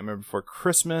 Nightmare Before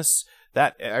Christmas.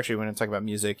 That actually, when I talk about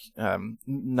music,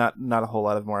 not a whole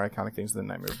lot of more iconic things than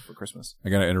Nightmare Before Christmas. I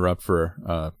gotta interrupt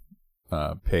for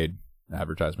paid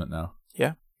advertisement now.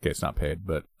 Yeah. Okay, it's not paid,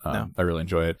 but no. I really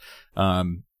enjoy it.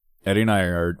 Eddie and I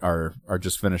are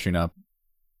just finishing up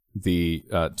the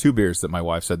 2 beers that my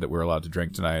wife said that we're allowed to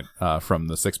drink tonight from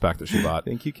the 6-pack that she bought.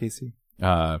 Thank you, Casey.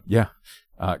 Yeah.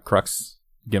 Crux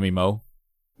Gimme Mo.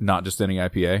 Not just any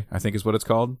IPA, I think is what it's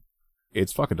called.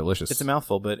 It's fucking delicious. It's a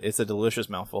mouthful, but it's a delicious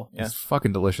mouthful. Yeah. It's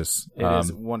fucking delicious. It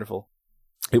is wonderful.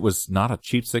 It was not a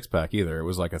cheap 6-pack either. It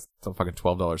was like a fucking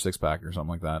 $12 6-pack or something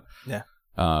like that.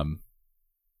 Yeah.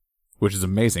 Which is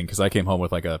amazing because I came home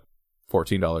with like a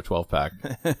 $14 12-pack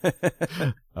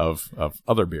of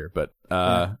other beer. But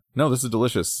no, this is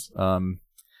delicious.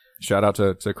 Shout out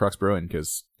to Crux Brewing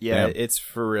because it's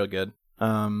for real good.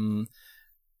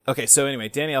 Okay, so anyway,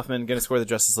 Danny Elfman going to score the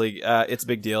Justice League. It's a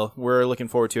big deal. We're looking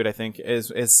forward to it, I think.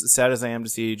 As sad as I am to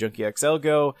see Junkie XL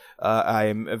go, I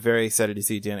am very excited to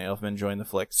see Danny Elfman join the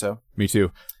flick. So me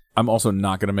too. I'm also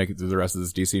not going to make it through the rest of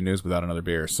this DC news without another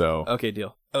beer. So okay,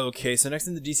 deal. Okay, so next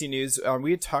in the DC news,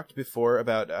 we had talked before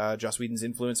about Joss Whedon's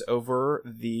influence over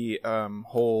the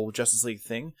whole Justice League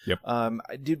thing. Yep.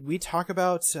 Did we talk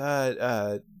about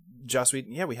Joss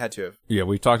Whedon? Yeah, we had to have. Yeah,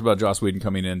 we talked about Joss Whedon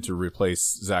coming in to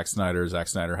replace Zack Snyder. Zack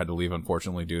Snyder had to leave,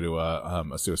 unfortunately, due to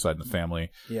a suicide in the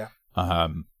family. Yeah.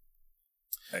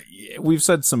 We've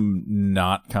said some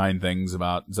not kind things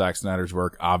about Zack Snyder's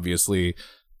work. Obviously,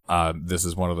 this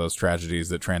is one of those tragedies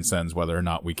that transcends whether or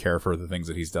not we care for the things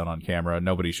that he's done on camera.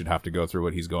 Nobody should have to go through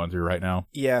what he's going through right now.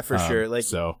 Yeah, for sure.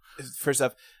 So first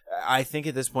off, I think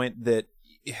at this point that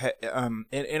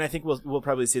and I think we'll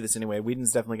probably see this anyway.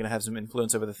 Whedon's definitely going to have some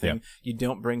influence over the thing. Yeah. You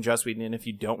don't bring Joss Whedon in if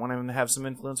you don't want him to have some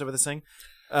influence over this thing.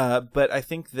 But I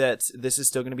think that this is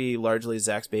still going to be largely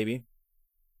Zack's baby.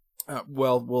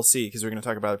 Well, we'll see because we're going to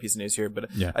talk about a piece of news here. But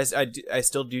yeah. I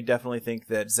still do definitely think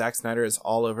that Zack Snyder is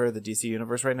all over the DC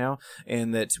universe right now,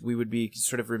 and that we would be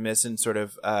sort of remiss in sort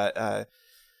of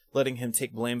letting him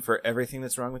take blame for everything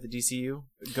that's wrong with the DCU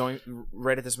going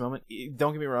right at this moment.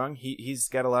 Don't get me wrong, he's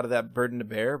got a lot of that burden to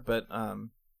bear, but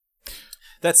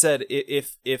that said,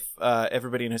 if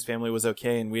everybody in his family was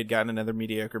okay and we had gotten another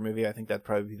mediocre movie, I think that'd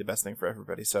probably be the best thing for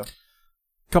everybody. So,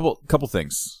 couple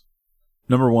things.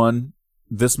 Number one,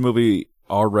 this movie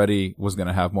already was going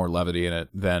to have more levity in it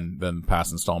than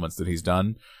past installments that he's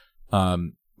done.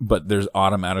 But there's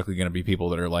automatically going to be people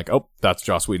that are like, oh, that's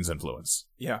Joss Whedon's influence.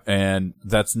 Yeah. And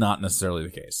that's not necessarily the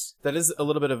case. That is a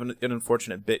little bit of an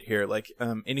unfortunate bit here. Like,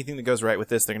 anything that goes right with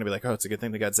this, they're going to be like, oh, it's a good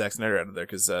thing they got Zack Snyder out of there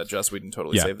because Joss Whedon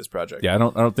totally saved this project. Yeah, I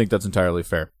don't think that's entirely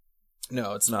fair.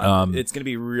 No, it's not. It's going to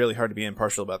be really hard to be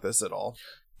impartial about this at all.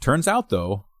 Turns out,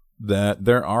 though, that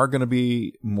there are going to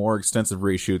be more extensive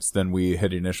reshoots than we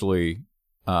had initially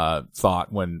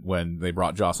thought when they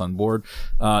brought Joss on board.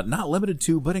 Not limited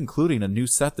to, but including a new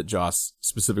set that Joss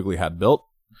specifically had built,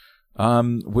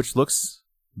 which looks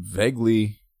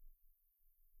vaguely,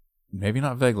 maybe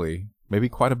not vaguely, maybe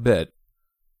quite a bit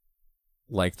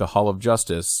like the Hall of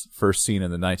Justice first seen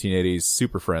in the 1980s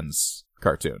Super Friends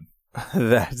cartoon.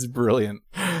 That's brilliant.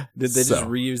 Did they just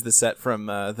reuse the set from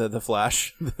the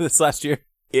Flash this last year?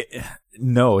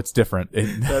 No, it's different.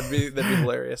 That'd be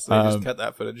hilarious. They just cut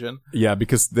that footage in. Yeah,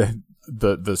 because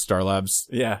the Star Labs.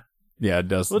 Yeah, it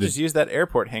does. We'll just use that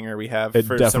airport hangar we have. It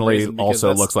for definitely some reason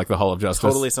also looks like the Hall of Justice.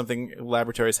 Totally something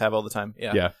laboratories have all the time.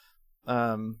 Yeah.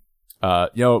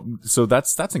 So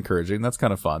that's encouraging. That's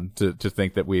kind of fun to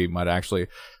think that we might actually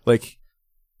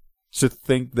to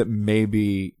think that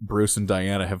maybe Bruce and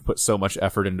Diana have put so much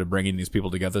effort into bringing these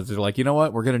people together. They're like, you know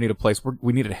what? We're going to need a place.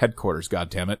 We need a headquarters. God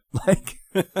damn it.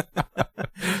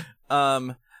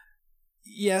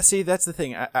 Yeah, see, that's the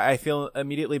thing. I feel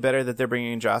immediately better that they're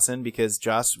bringing Joss in because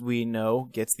Joss, we know,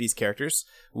 gets these characters.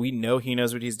 We know he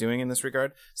knows what he's doing in this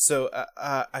regard. So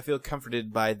I feel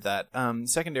comforted by that.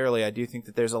 Secondarily, I do think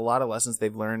that there's a lot of lessons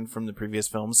they've learned from the previous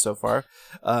films so far.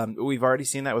 We've already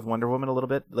seen that with Wonder Woman a little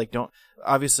bit.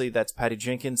 Obviously, that's Patty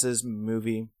Jenkins's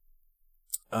movie.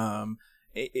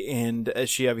 And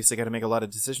she obviously got to make a lot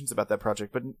of decisions about that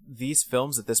project. But these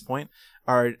films at this point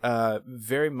are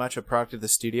very much a product of the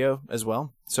studio as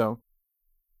well. So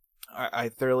I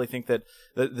thoroughly think that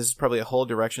this is probably a whole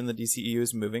direction the DCEU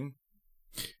is moving.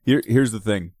 Here's the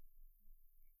thing.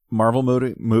 Marvel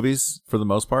movies, for the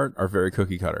most part, are very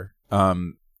cookie cutter.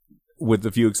 With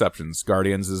a few exceptions.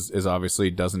 Guardians is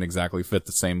obviously doesn't exactly fit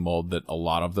the same mold that a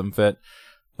lot of them fit.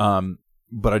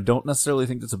 But I don't necessarily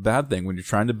think that's a bad thing when you're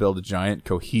trying to build a giant,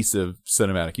 cohesive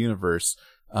cinematic universe.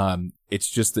 It's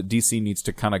just that DC needs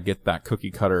to kind of get that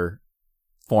cookie cutter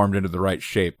formed into the right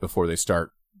shape before they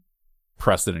start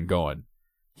pressing and going.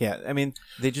 Yeah, I mean,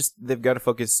 they've got to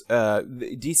focus.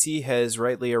 DC has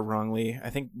rightly or wrongly, I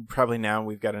think probably now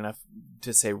we've got enough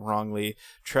to say wrongly,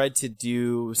 tried to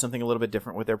do something a little bit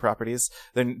different with their properties.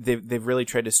 They've really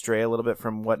tried to stray a little bit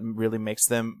from what really makes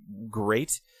them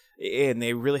great. and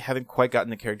they really haven't quite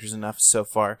gotten the characters enough so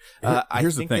far. I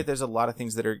think that there's a lot of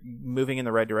things that are moving in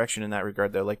the right direction in that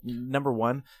regard, though. Like, number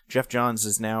one, Geoff Johns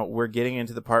is now, we're getting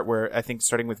into the part where I think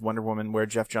starting with Wonder Woman, where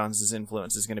Geoff Johns'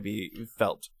 influence is going to be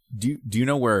felt. Do you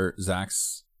know where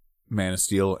Zack's Man of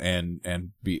Steel and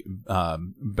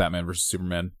Batman vs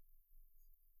Superman,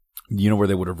 you know where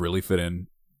they would have really fit in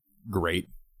great?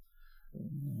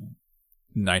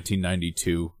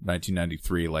 1992,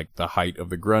 1993, like the height of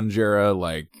the grunge era,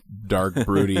 like dark,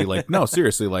 broody, like, no,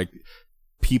 seriously, like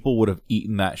people would have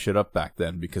eaten that shit up back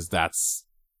then, because that's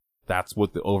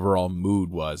what the overall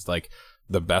mood was. Like,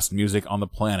 the best music on the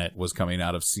planet was coming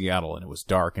out of Seattle, and it was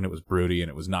dark and it was broody and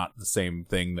it was not the same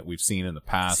thing that we've seen in the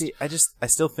past. See, I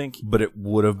still think, but it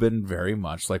would have been very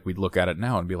much like we'd look at it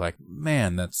now and be like,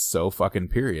 man, that's so fucking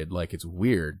period. Like, it's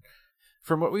weird.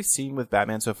 From what we've seen with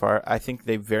Batman so far, I think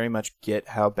they very much get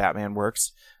how Batman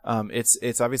works.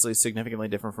 It's obviously significantly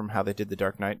different from how they did the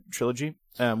Dark Knight trilogy,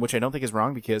 which I don't think is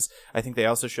wrong, because I think they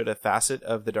also showed a facet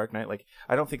of the Dark Knight. Like,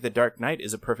 I don't think the Dark Knight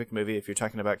is a perfect movie if you're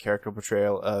talking about character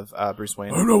portrayal of Bruce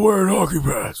Wayne. I'm not wearing hockey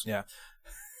pads. Yeah.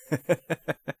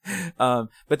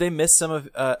 But they missed some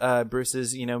of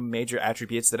Bruce's, major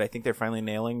attributes that I think they're finally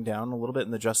nailing down a little bit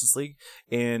in the Justice League.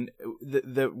 And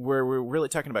where we're really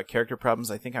talking about character problems,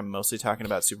 I think I'm mostly talking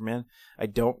about Superman. I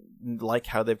don't like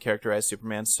how they've characterized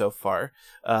Superman so far.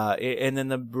 And then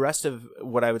the rest of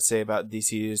what I would say about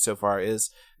DCU so far is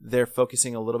they're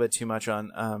focusing a little bit too much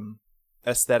on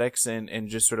aesthetics and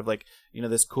just sort of like,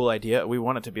 this cool idea. We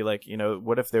want it to be like,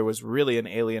 what if there was really an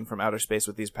alien from outer space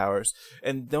with these powers?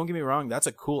 And don't get me wrong, that's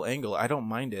a cool angle. I don't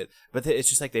mind it. But it's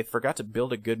just like they forgot to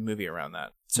build a good movie around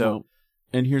that. So, well,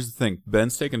 and here's the thing.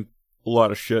 Ben's taken a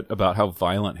lot of shit about how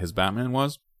violent his Batman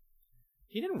was.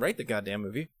 He didn't write the goddamn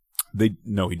movie.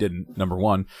 No, he didn't. Number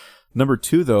one. Number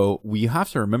two, though, we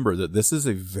have to remember that this is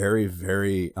a very,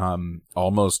 very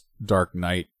almost Dark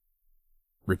Knight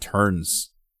Returns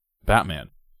Batman.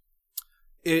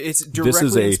 It's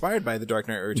directly inspired by the Dark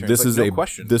Knight Returns. This is no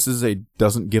question. This is a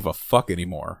doesn't give a fuck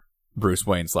anymore Bruce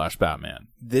Wayne / Batman.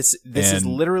 This is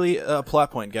literally a plot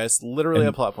point, guys. Literally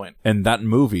a plot point. And that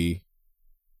movie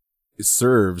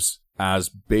serves as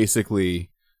basically,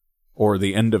 or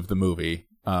the end of the movie.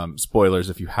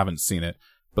 Spoilers if you haven't seen it,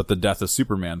 but the death of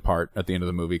Superman part at the end of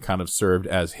the movie kind of served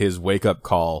as his wake up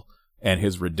call and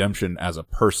his redemption as a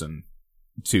person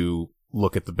to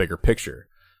look at the bigger picture.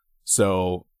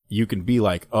 So you can be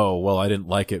like, oh, well, I didn't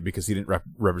like it because he didn't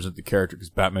represent the character because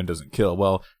Batman doesn't kill.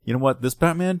 Well, you know what? This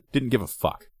Batman didn't give a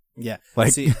fuck. Yeah.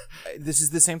 Like, see, this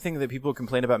is the same thing that people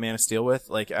complain about Man of Steel with.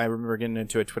 Like, I remember getting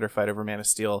into a Twitter fight over Man of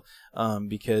Steel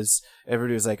because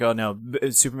everybody was like, oh, no,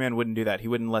 Superman wouldn't do that. He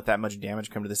wouldn't let that much damage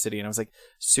come to the city. And I was like,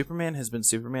 Superman has been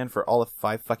Superman for all of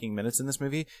 5 fucking minutes in this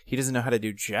movie. He doesn't know how to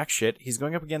do jack shit. He's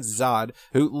going up against Zod,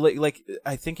 who, like,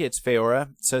 I think it's Feora,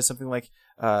 says something like,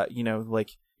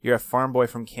 you're a farm boy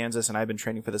from Kansas, and I've been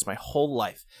training for this my whole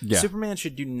life. Yeah. Superman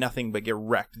should do nothing but get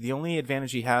wrecked. The only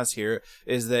advantage he has here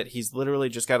is that he's literally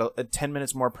just got a 10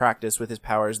 minutes more practice with his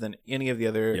powers than any of the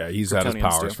other Yeah, he's had his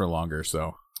powers for longer,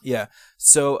 so... Yeah.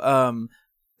 So,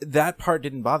 that part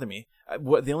didn't bother me.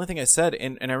 The only thing I said,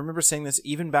 and I remember saying this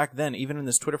even back then, even in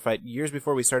this Twitter fight, years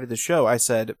before we started the show, I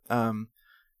said,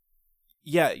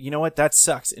 yeah, you know what? That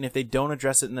sucks. And if they don't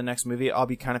address it in the next movie, I'll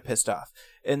be kind of pissed off.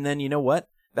 And then, you know what?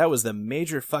 That was the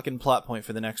major fucking plot point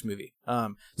for the next movie.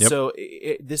 Yep. So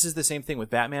this is the same thing with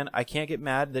Batman. I can't get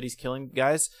mad that he's killing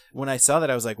guys. When I saw that,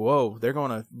 I was like, whoa, they're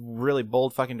going a really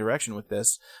bold fucking direction with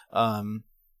this. And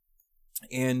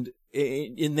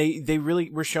they really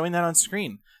were showing that on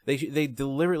screen. They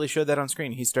deliberately showed that on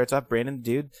screen. He starts off branding the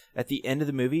dude. At the end of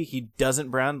the movie, he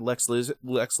doesn't brand Lex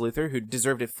Luthor, who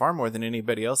deserved it far more than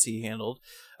anybody else he handled.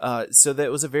 So that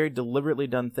was a very deliberately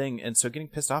done thing. And so getting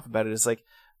pissed off about it is like,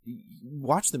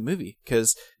 watch the movie,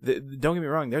 because don't get me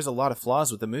wrong, there's a lot of flaws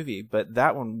with the movie, but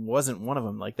that one wasn't one of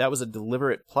them. Like, that was a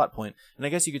deliberate plot point. And I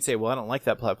guess you could say, well, I don't like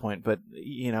that plot point, but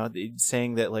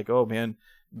saying that, like, oh man,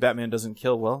 Batman doesn't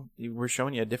kill, well, we're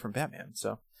showing you a different Batman.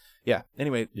 So yeah,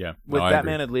 anyway, yeah, with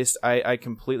Batman, at least I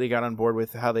completely got on board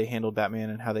with how they handled Batman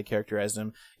and how they characterized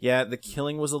him. Yeah, the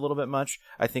killing was a little bit much.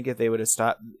 I think if they would have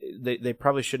stopped, they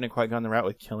probably shouldn't have quite gone the route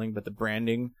with killing, but the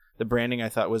branding I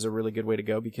thought was a really good way to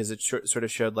go, because it sort of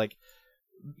showed, like,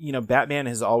 Batman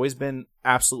has always been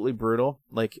absolutely brutal.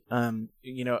 Like,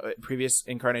 previous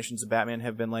incarnations of Batman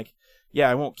have been like, yeah,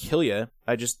 I won't kill you.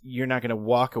 You're not going to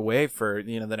walk away for,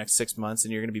 the next 6 months,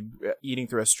 and you're going to be eating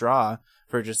through a straw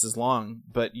for just as long,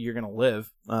 but you're going to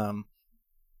live.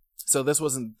 So this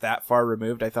wasn't that far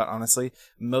removed, I thought, honestly.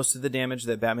 Most of the damage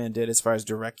that Batman did as far as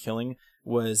direct killing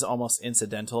was almost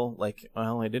incidental. Like,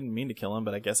 well, I didn't mean to kill him,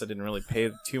 but I guess I didn't really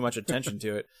pay too much attention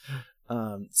to it.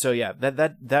 So yeah,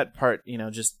 that part,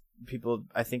 just people,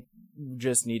 I think,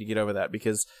 just need to get over that,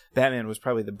 because Batman was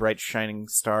probably the bright shining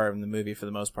star in the movie for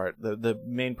the most part. The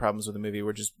main problems with the movie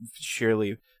were just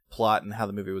sheerly plot and how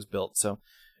the movie was built. So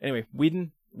anyway,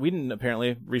 Whedon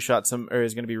apparently reshot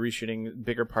is going to be reshooting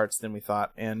bigger parts than we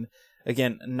thought. And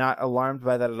again, not alarmed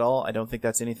by that at all. I don't think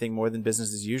that's anything more than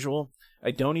business as usual.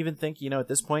 I don't even think, at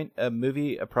this point, a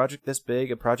project this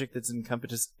big, a project that's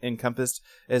encompassed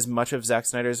as much of Zack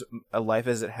Snyder's life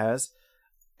as it has,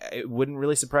 it wouldn't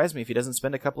really surprise me if he doesn't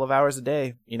spend a couple of hours a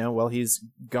day, while he's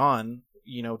gone,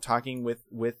 talking with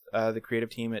the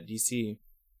creative team at DC,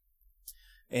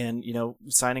 and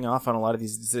signing off on a lot of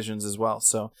these decisions as well.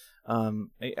 So I don't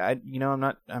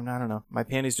know, my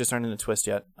panties just aren't in a twist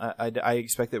yet. I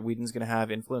expect that Whedon's going to have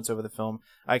influence over the film.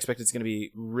 I expect it's going to be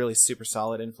really super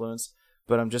solid influence,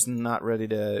 but I'm just not ready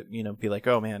to be like,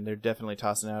 oh man, they're definitely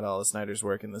tossing out all of Snyder's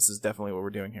work and this is definitely what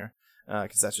we're doing here,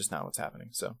 because that's just not what's happening.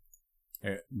 So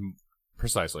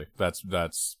precisely,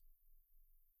 that's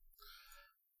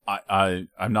I'm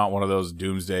not one of those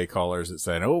doomsday callers that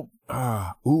said, they're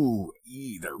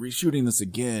reshooting this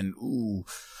again. Ooh.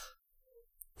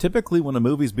 Typically, when a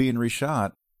movie's being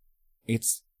reshot,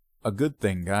 it's a good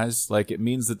thing, guys. Like, it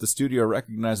means that the studio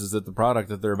recognizes that the product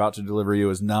that they're about to deliver you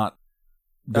is not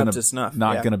up to snuff,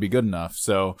 going to be good enough.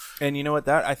 So, and you know what?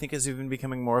 That I think is even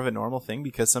becoming more of a normal thing,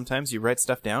 because sometimes you write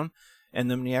stuff down, and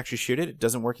then when you actually shoot it, it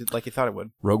doesn't work like you thought it would.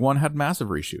 Rogue One had massive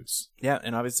reshoots. Yeah,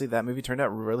 and obviously that movie turned out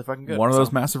really fucking good. One of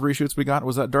those massive reshoots we got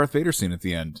was that Darth Vader scene at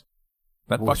the end.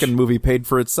 That fucking movie paid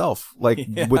for itself,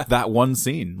 with that one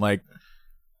scene. Like,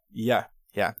 yeah.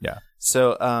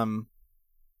 So, I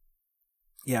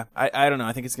don't know.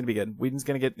 I think it's going to be good. Whedon's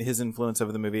going to get his influence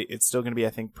over the movie. It's still going to be, I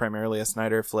think, primarily a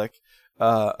Snyder flick.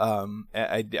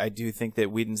 I do think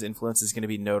that Whedon's influence is going to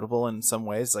be notable in some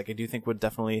ways. Like, I do think we'll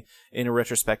definitely, in a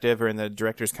retrospective or in the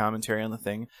director's commentary on the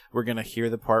thing, we're going to hear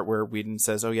the part where Whedon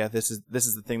says, oh yeah, this is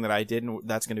the thing that I did, and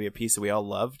that's going to be a piece that we all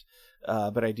loved.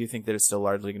 But I do think that it's still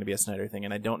largely going to be a Snyder thing,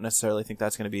 and I don't necessarily think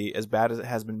that's going to be as bad as it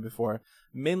has been before,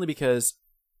 mainly because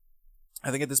I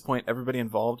think at this point, everybody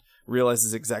involved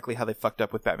realizes exactly how they fucked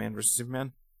up with Batman vs.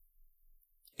 Superman,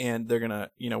 and they're gonna,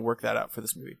 work that out for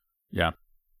this movie. Yeah.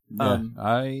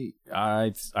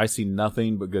 I see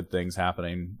nothing but good things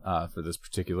happening for this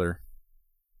particular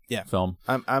film.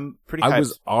 I'm pretty hyped. I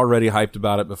was already hyped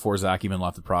about it before Zach even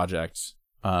left the project.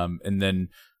 And then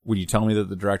when you tell me that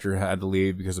the director had to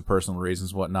leave because of personal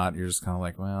reasons and whatnot, you're just kind of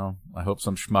like, well, I hope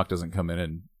some schmuck doesn't come in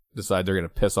and decide they're going to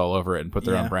piss all over it and put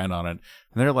their own brand on it. And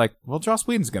they're like, well, Joss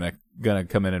Whedon's going to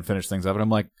come in and finish things up. And I'm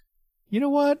like, you know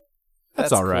what?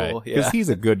 That's all right. Because he's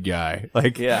a good guy.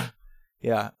 Like, yeah.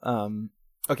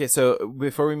 Okay, so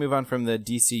before we move on from the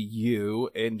DCU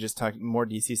and just talk more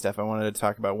DC stuff, I wanted to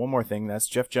talk about one more thing. That's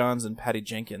Geoff Johns and Patty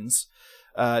Jenkins.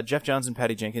 Geoff Johns and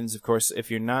Patty Jenkins, of course, if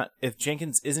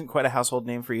Jenkins isn't quite a household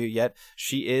name for you yet,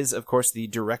 she is, of course, the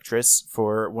directress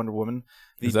for Wonder Woman.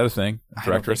 Is that a thing?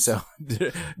 Directress? I don't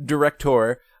think so.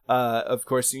 Director. Of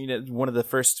course, one of the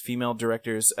first female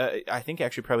directors. I think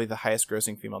actually probably the highest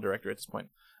grossing female director at this point.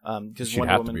 Because she'd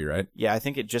have to be, right? Yeah, I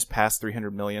think it just passed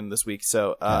 300 million this week.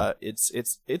 So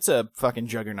it's a fucking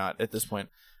juggernaut at this point.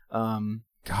 God,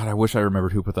 I wish I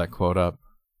remembered who put that quote up.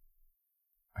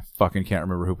 I fucking can't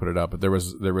remember who put it up, but there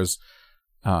was it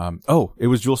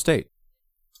was Jewel Staite.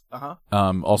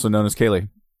 Also known as Kaylee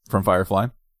from Firefly.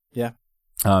 Yeah.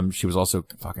 She was also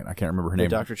I can't remember her name.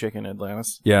 Dr. Chicken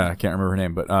Atlantis. Yeah, I can't remember her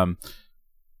name, but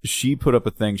she put up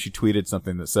a thing. She tweeted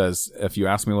something that says, "If you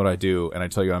ask me what I do and I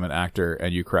tell you I'm an actor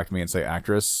and you correct me and say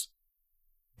actress,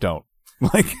 don't."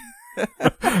 Like,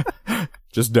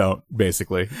 just don't.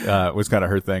 Basically, was kind of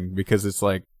her thing, because it's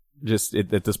like,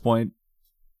 at this point,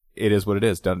 it is what it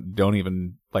is. Don't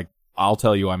even, like, I'll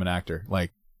tell you I'm an actor.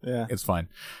 Like, yeah, it's fine.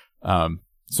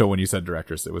 So when you said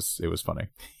directress, it was funny,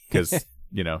 because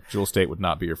Jewel Staite would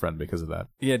not be your friend because of that.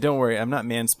 Yeah, don't worry. I'm not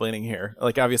mansplaining here.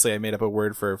 Like, obviously I made up a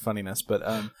word for funniness, but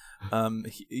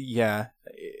yeah,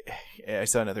 I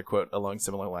saw another quote along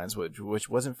similar lines, which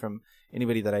wasn't from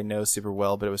anybody that I know super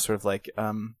well, but it was sort of like,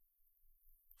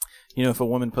 if a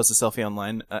woman posts a selfie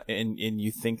online and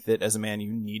you think that as a man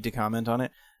you need to comment on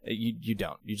it, you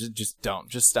don't. You just don't.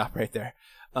 Just stop right there.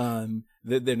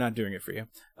 They're not doing it for you.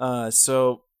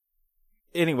 So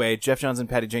anyway, Geoff Johns and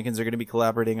Patty Jenkins are going to be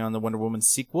collaborating on the Wonder Woman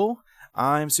sequel.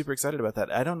 I'm super excited about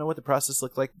that. I don't know what the process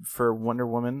looked like for Wonder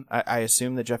Woman. I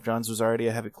assume that Geoff Johns was already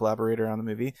a heavy collaborator on the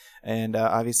movie. And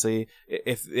obviously,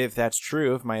 if that's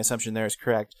true, if my assumption there is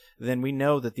correct, then we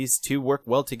know that these two work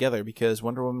well together, because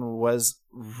Wonder Woman was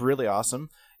really awesome.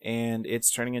 and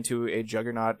it's turning into a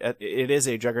juggernaut. It is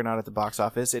a juggernaut at the box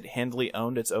office. It handily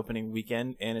owned its opening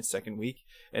weekend and its second week,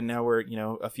 and now we're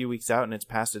a few weeks out, and it's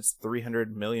past its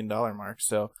 $300 million mark.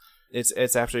 So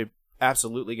it's actually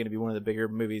absolutely going to be one of the bigger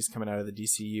movies coming out of the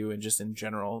DCU and just in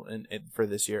general and for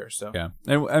this year. So yeah,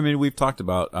 and I mean, we've talked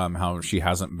about how she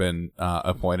hasn't been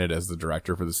appointed as the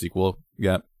director for the sequel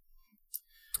yet.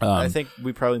 I think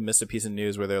we probably missed a piece of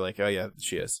news where they're like, oh yeah,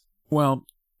 she is. Well,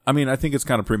 I mean, I think it's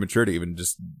kind of premature to even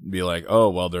just be like,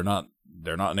 oh well, they're not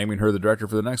naming her the director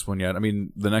for the next one yet. I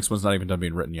mean, the next one's not even done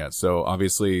being written yet, so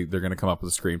obviously they're going to come up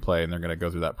with a screenplay and they're going to go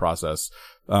through that process.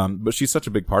 But she's such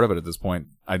a big part of it at this point.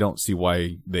 I don't see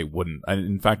why they wouldn't.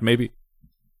 In fact,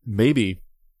 maybe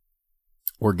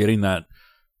we're getting that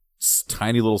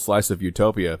tiny little slice of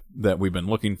utopia that we've been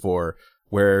looking for,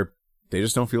 where they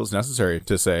just don't feel it's necessary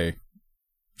to say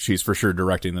she's for sure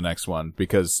directing the next one,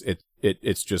 because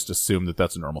it's just assumed that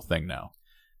that's a normal thing now.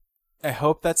 I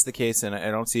hope that's the case, and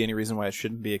I don't see any reason why it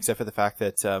shouldn't be, except for the fact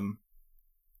that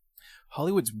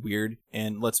Hollywood's weird,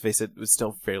 and let's face it, it's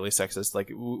still fairly sexist.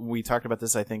 Like, we talked about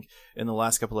this, I think, in the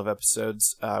last couple of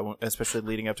episodes, especially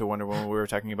leading up to Wonder Woman. We were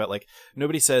talking about, like,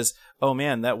 nobody says, oh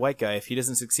man, that white guy, if he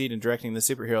doesn't succeed in directing the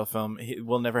superhero film,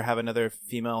 we'll never have another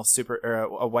female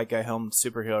a white guy helmed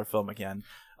superhero film again.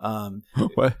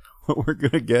 What we're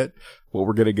gonna get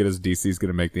is DC's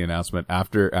gonna make the announcement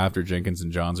after Jenkins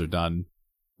and Johns are done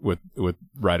with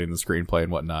writing the screenplay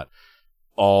and whatnot.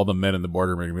 All the men in the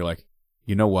boardroom are gonna be like,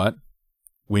 you know what?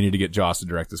 We need to get Joss to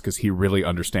direct this because he really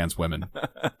understands women.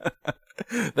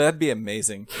 That'd be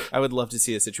amazing. I would love to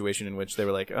see a situation in which they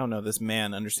were like, oh no, this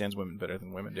man understands women better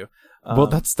than women do. Well,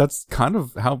 that's kind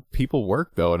of how people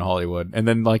work though in Hollywood. And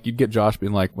then like you'd get Joss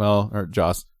being like, or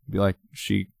Joss be like,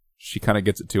 she kind of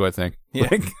gets it too, I think. Yeah.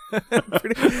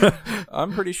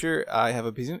 I'm pretty sure I have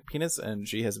a penis and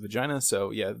she has a vagina.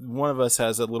 So yeah, one of us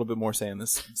has a little bit more say in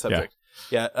this subject.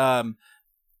 Yeah.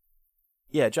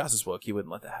 Yeah, Joss is woke. He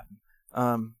wouldn't let that happen.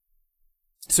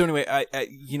 So anyway, I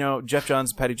Geoff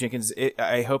Johns, Patty Jenkins,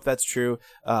 I hope that's true.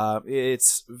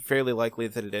 It's fairly likely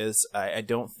that it is. I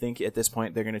don't think at this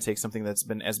point they're going to take something that's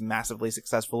been as massively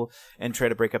successful and try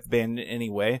to break up the band in any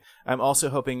way. I'm also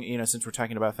hoping, since we're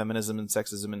talking about feminism and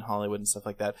sexism in Hollywood and stuff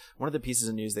like that, one of the pieces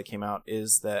of news that came out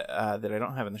is that that I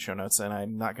don't have in the show notes, and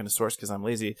I'm not going to source because I'm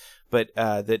lazy, but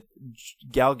that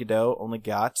Gal Gadot only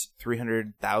got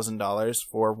 $300,000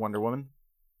 for Wonder Woman.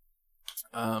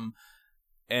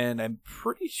 And I'm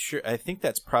pretty sure, I think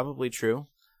that's probably true.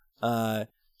 And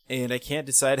I can't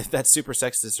decide if that's super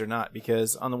sexist or not,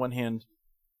 because on the one hand,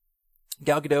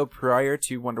 Gal Gadot prior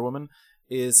to Wonder Woman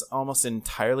is almost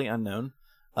entirely unknown.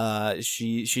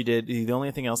 She did, the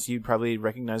only thing else you'd probably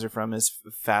recognize her from is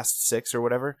Fast 6 or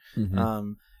whatever.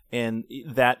 Mm-hmm. And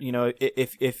that,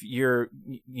 if you're,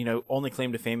 only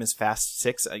claim to fame is Fast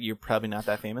 6, you're probably not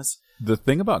that famous. The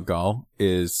thing about Gal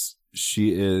is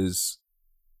she is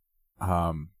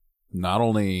not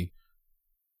only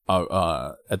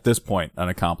at this point an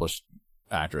accomplished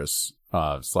actress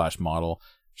 / model,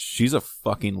 she's a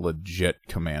fucking legit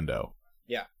commando.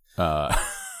 Yeah.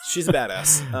 She's a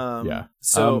badass. Yeah.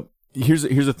 So here's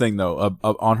the thing though,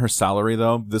 on her salary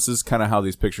though, this is kind of how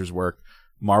these pictures work.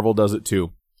 Marvel does it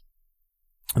too.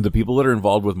 The people that are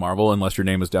involved with Marvel, unless your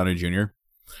name is Downey Jr.,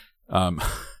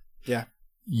 yeah,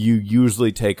 you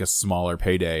usually take a smaller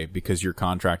payday because you're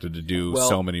contracted to do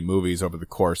so many movies over the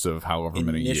course of however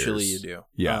many years. Initially you do.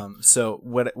 Yeah. So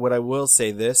what I will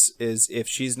say this is, if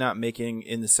she's not making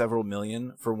in the several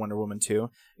million for Wonder Woman 2,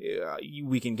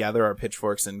 we can gather our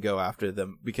pitchforks and go after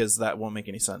them, because that won't make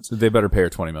any sense. They better pay her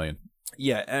 $20 million.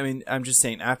 Yeah, I mean, I'm just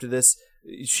saying, after this,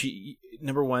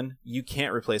 number one, you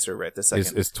can't replace her right this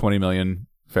second. Is $20 million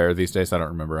fair these days? I don't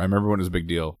remember. I remember when it was a big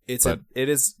deal. It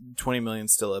is $20 million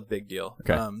still a big deal.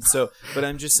 Okay. But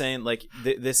I'm just saying, like,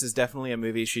 this is definitely a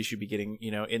movie she should be getting,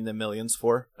 in the millions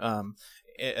for. And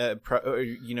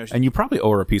you probably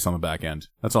owe her a piece on the back end.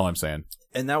 That's all I'm saying.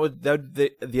 And that would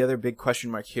the other big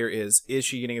question mark here is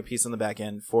she getting a piece on the back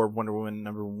end for Wonder Woman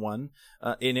number 1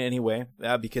 in any way?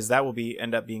 Because that will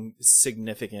end up being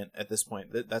significant at this point.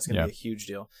 That's going to be a huge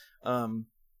deal.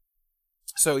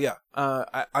 So yeah,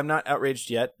 I'm not outraged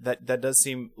yet. That does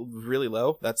seem really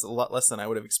low. That's a lot less than I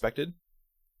would have expected.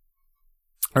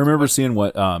 I remember seeing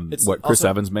what Chris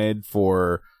Evans made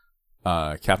for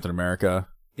Captain America,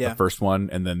 the first one,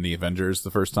 and then the Avengers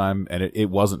the first time, and it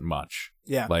wasn't much.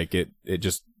 Yeah, like it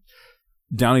just,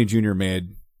 Downey Jr. made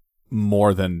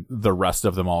more than the rest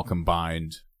of them all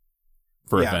combined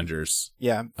for Avengers.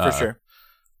 Yeah, for sure.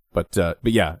 But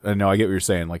yeah, I know, I get what you're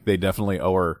saying. Like, they definitely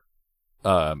owe her.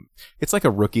 It's like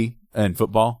a rookie in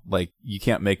football. Like, you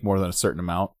can't make more than a certain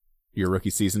amount your rookie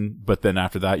season, but then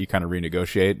after that you kind of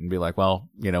renegotiate and be like, well,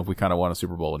 we kind of won a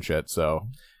Super Bowl and shit, so.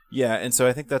 Yeah, and so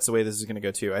I think that's the way this is going to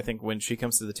go too. I think when she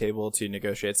comes to the table to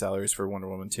negotiate salaries for Wonder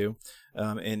Woman 2,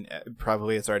 and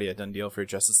probably it's already a done deal for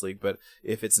Justice League, but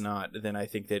if it's not, then I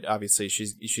think that obviously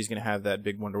she's going to have that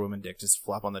big Wonder Woman dick just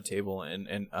flop on the table and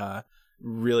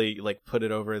really like put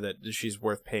it over that she's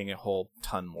worth paying a whole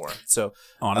ton more. So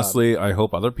honestly, I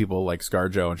hope other people like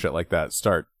ScarJo and shit like that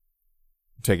start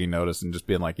taking notice and just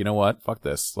being like, you know what, fuck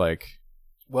this. Like,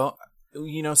 well,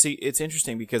 see, it's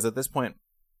interesting because at this point,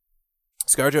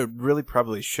 ScarJo really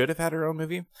probably should have had her own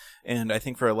movie, and I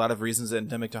think for a lot of reasons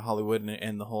endemic to Hollywood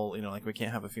and the whole, like we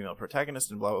can't have a female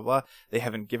protagonist and blah blah blah, they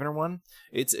haven't given her one.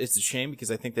 It's a shame because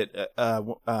I think that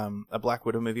a Black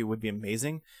Widow movie would be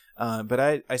amazing, but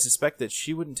I suspect that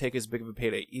she wouldn't take as big of a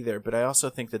payday either. But I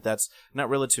also think that that's not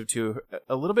relative to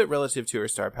a little bit relative to her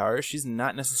star power. She's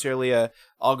not necessarily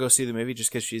I'll go see the movie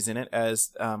just because she's in it. As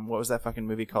what was that fucking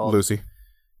movie called?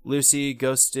 Lucy,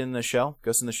 Ghost in the Shell.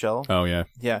 Oh, yeah.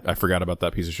 Yeah. I forgot about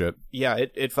that piece of shit. Yeah,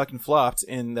 it fucking flopped,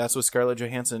 and that's with Scarlett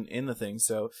Johansson in the thing.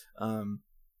 So,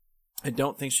 I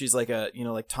don't think she's like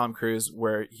like Tom Cruise,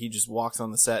 where he just walks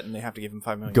on the set and they have to give him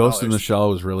 $5 million. Ghost in the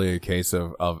Shell was really a case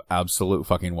of absolute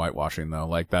fucking whitewashing, though.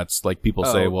 Like, that's like people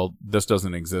say, well, this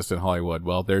doesn't exist in Hollywood.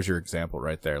 Well, there's your example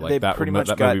right there. Like, that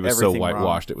movie was so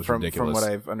whitewashed, it was ridiculous. From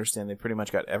what I understand, they pretty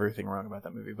much got everything wrong about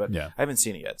that movie, but yeah. I haven't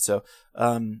seen it yet. So,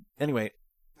 anyway.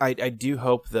 I do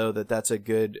hope, though, that that's a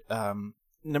good,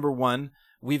 number one,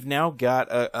 we've now got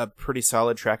a pretty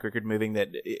solid track record moving that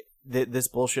this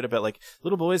bullshit about, like,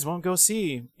 little boys won't go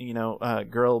see,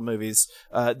 girl movies.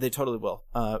 They totally will.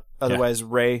 Otherwise,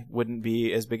 Rey wouldn't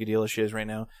be as big a deal as she is right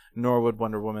now, nor would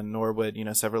Wonder Woman, nor would,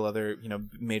 several other,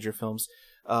 major films,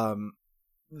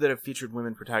 that have featured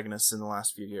women protagonists in the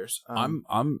last few years.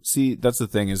 See, that's the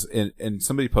thing is, and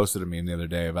somebody posted a meme the other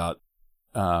day about,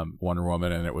 Wonder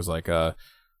Woman, and it was like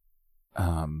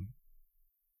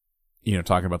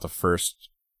talking about the first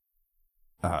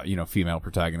female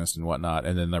protagonist and whatnot,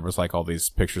 and then there was like all these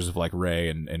pictures of like Rey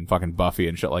and fucking Buffy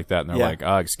and shit like that, and they're like,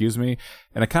 excuse me.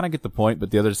 And I kind of get the point, but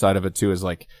the other side of it too is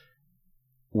like,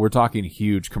 we're talking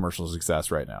huge commercial success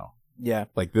right now. Yeah,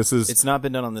 like it's not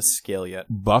been done on this scale yet.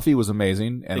 Buffy was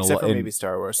amazing, and except for maybe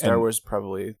Star Wars. Star Wars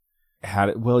probably had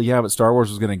it. Well, yeah, but Star Wars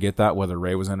was going to get that whether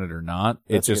Rey was in it or not.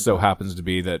 It just so happens to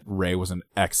be that Rey was an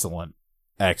excellent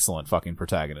fucking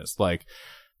protagonist. Like,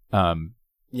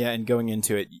 yeah, and going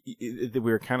into it, we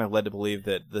were kind of led to believe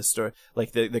that the story,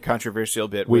 like the controversial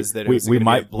bit, was that we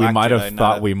might have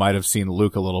thought we might have seen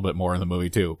Luke a little bit more in the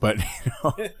movie too, but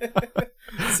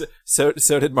so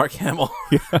did Mark Hamill.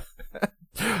 Yeah.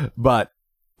 But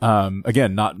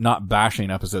again, not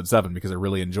bashing Episode 7 because I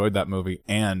really enjoyed that movie,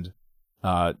 and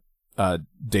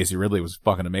Daisy Ridley was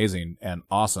fucking amazing and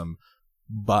awesome,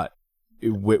 but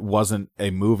it wasn't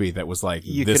a movie that was like, this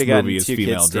movie is female driven. You could have gotten two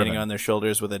kids standing on their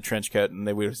shoulders with a trench coat, and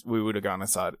we would have gone and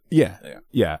saw it.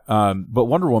 Yeah. But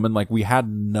Wonder Woman, like, we had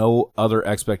no other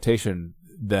expectation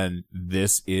than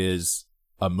this is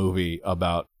a movie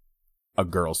about a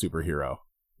girl superhero.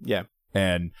 Yeah.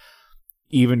 And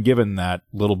even given that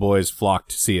little boys flock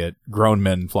to see it, grown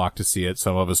men flock to see it,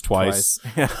 some of us twice.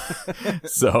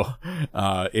 So,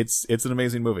 it's an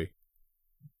amazing movie.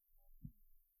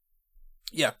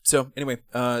 Yeah. So anyway,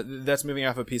 that's moving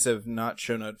off a piece of not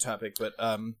show note topic, but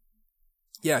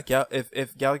yeah,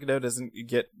 if Gal Gadot doesn't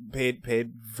get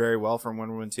paid very well from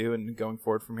Wonder Woman 2 and going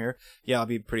forward from here, yeah, I'll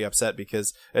be pretty upset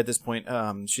because at this point,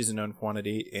 she's a known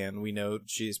quantity, and we know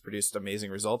she's produced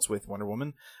amazing results with Wonder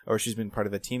Woman, or she's been part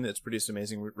of a team that's produced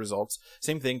amazing results.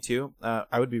 Same thing too.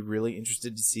 I would be really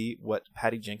interested to see what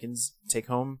Patty Jenkins' take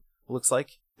home looks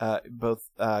like. Both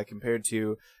compared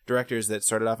to directors that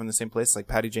started off in the same place, like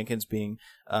Patty Jenkins being,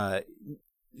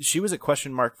 she was a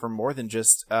question mark for more than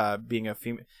just being a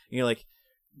female. Like,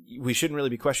 we shouldn't really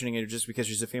be questioning her just because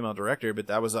she's a female director, but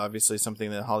that was obviously something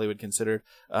that Hollywood considered.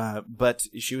 But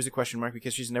she was a question mark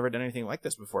because she's never done anything like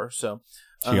this before. So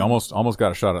she almost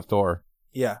got a shot at Thor.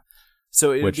 Yeah.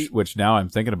 So which now I'm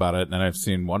thinking about it, and I've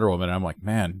seen Wonder Woman, and I'm like,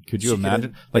 man, could you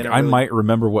imagine? Like, I might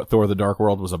remember what Thor: The Dark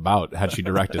World was about had she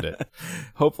directed it.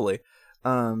 Hopefully.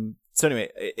 So anyway,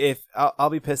 if I'll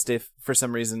be pissed if for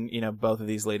some reason both of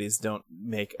these ladies don't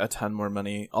make a ton more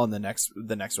money on the next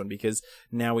one, because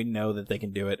now we know that they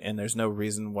can do it, and there's no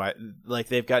reason why. Like,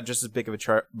 they've got just as big of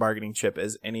a bargaining chip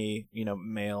as any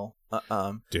male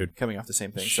dude coming off the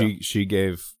same thing. She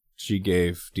gave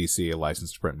DC a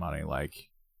license to print money. Like,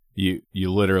 you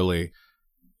literally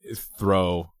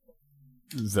throw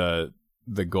the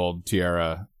gold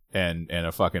tiara and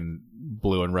a fucking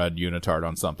blue and red unitard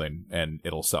on something, and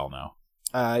it'll sell now.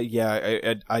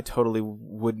 I totally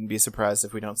wouldn't be surprised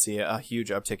if we don't see a huge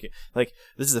uptick. Like,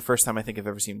 this is the first time I think I've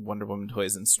ever seen Wonder Woman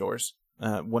toys in stores.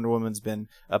 Wonder Woman's been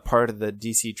a part of the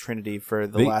DC Trinity for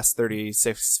the last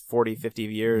 36, 40, 50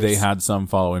 years. They had some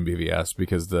following BVS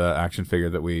because the action figure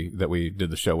that we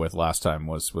did the show with last time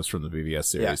was from the BVS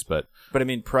series. Yeah. But I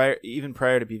mean, prior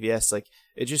to BVS, like,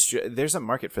 it just, there's a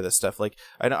market for this stuff. Like,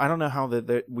 I don't know how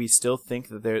we still think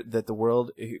that the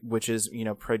world, which is, you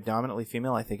know, predominantly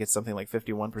female, I think it's something like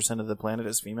 51% of the planet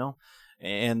is female.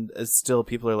 And still,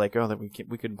 people are like, "Oh, that we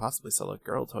couldn't possibly sell a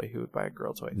girl toy. Who would buy a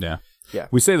girl toy?" Yeah. Yeah.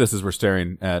 We say this as we're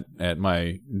staring at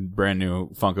my brand new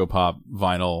Funko Pop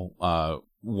vinyl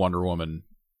Wonder Woman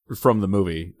from the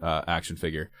movie action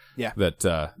figure. Yeah.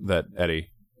 That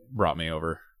Eddie brought me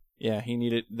over. Yeah, he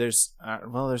needed. There's not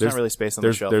really space on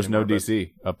the shelf. There's anymore, no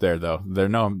DC up there though.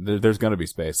 There's going to be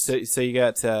space. So you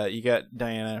got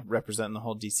Diana representing the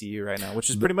whole DCU right now,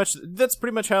 which is pretty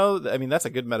much how. I mean, that's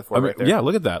a good metaphor right there. Yeah,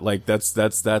 look at that. Like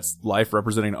that's life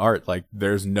representing art. Like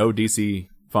there's no DC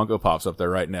Funko Pops up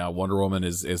there right now. Wonder Woman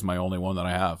is my only one that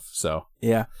I have. So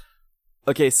yeah.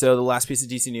 Okay, so the last piece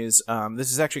of DC news.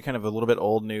 This is actually kind of a little bit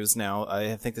old news now.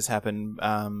 I think this happened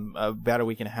about a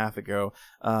week and a half ago.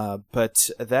 But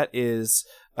that is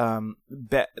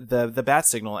the bat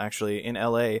signal. Actually, in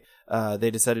LA,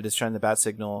 they decided to shine the bat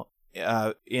signal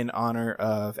in honor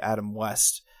of Adam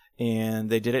West, and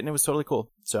they did it, and it was totally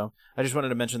cool. So I just wanted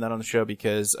to mention that on the show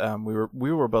because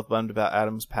we were both bummed about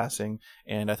Adam's passing,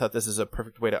 and I thought this is a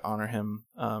perfect way to honor him.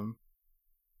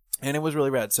 And it was really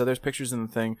rad. So there's pictures in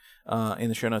the thing in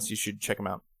the show notes. You should check them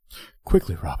out.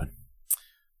 Quickly, Robin.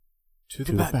 To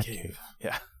the Batcave.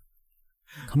 Yeah.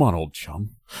 Come on, old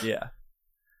chum. Yeah.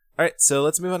 All right, so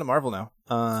let's move on to Marvel now.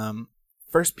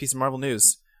 First piece of Marvel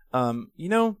news.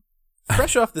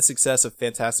 Fresh off the success of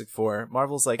Fantastic Four,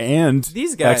 Marvel's like, and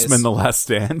these guys, X-Men: The Last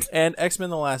Stand, and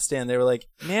X-Men: The Last Stand. They were like,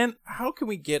 man, how can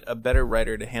we get a better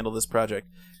writer to handle this project?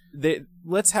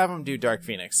 Let's have them do Dark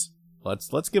Phoenix.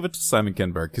 Let's give it to Simon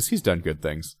Kinberg because he's done good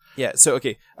things. Yeah, so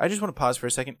okay, I just want to pause for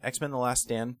a second. X-Men: The Last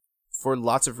Stand, for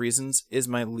lots of reasons, is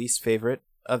my least favorite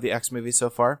of the X movies so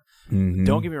far. Mm-hmm.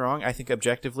 Don't get me wrong, I think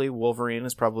objectively Wolverine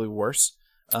is probably worse.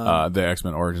 The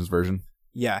X-Men Origins version.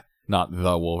 Yeah. Not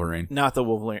the Wolverine. Not the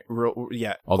Wolverine.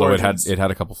 Yeah. Although Origins. it had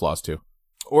a couple flaws too.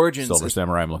 Origins. Silver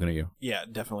Samurai, I'm looking at you. Yeah,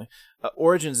 definitely.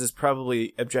 Origins is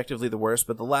probably objectively the worst,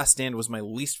 but The Last Stand was my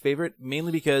least favorite,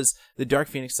 mainly because the Dark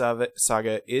Phoenix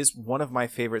saga is one of my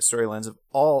favorite storylines of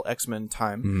all X-Men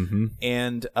time. Mm-hmm.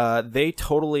 And they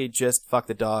totally just fucked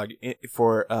the dog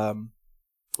for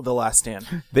The Last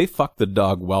Stand. They fucked the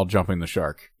dog while jumping the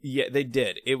shark. Yeah, they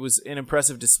did. It was an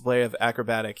impressive display of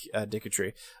acrobatic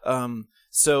dicketry.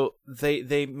 So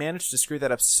they managed to screw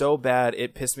that up so bad,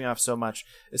 it pissed me off so much.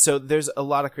 So there's a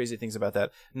lot of crazy things about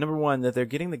that. Number one, that they're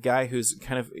getting the guy who's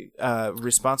kind of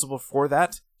responsible for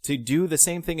that to do the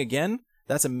same thing again.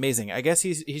 That's amazing. I guess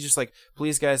he's just like,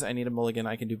 please guys, I need a mulligan.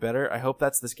 I can do better. I hope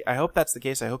that's the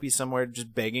case. I hope he's somewhere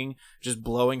just begging, just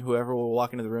blowing whoever will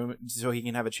walk into the room so he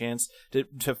can have a chance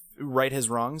to right his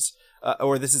wrongs.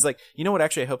 Or this is like, you know what?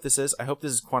 Actually, I hope this is. I hope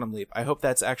this is Quantum Leap. I hope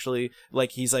that's actually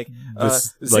like he's like.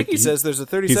 Ziggy says there's a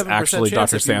 37% chance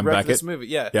Dr. if Sam you write Beckett. this movie.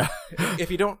 Yeah. If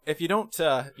you don't,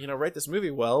 write this movie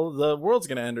well, the world's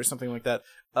gonna end or something like that.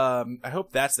 I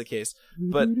hope that's the case.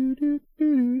 But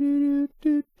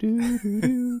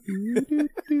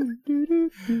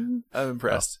I'm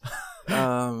impressed.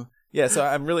 Yeah, so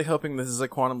I'm really hoping this is a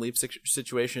Quantum Leap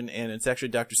situation, and it's actually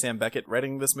Dr. Sam Beckett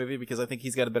writing this movie because I think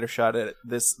he's got a better shot at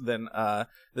this than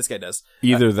this guy does.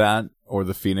 Either that or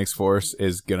the Phoenix Force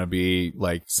is going to be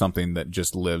like something that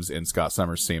just lives in Scott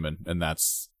Summers' semen, and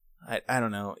that's... I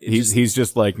don't know. He's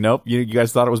just like, nope, you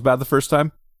guys thought it was bad the first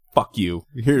time? Fuck you.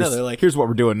 Here's what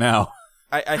we're doing now.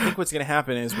 I think what's going to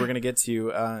happen is we're going to get to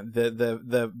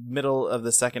the middle of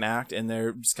the second act,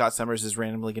 and Scott Summers is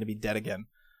randomly going to be dead again.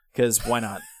 Because why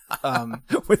not?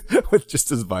 with just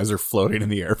his visor floating in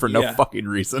the air for no fucking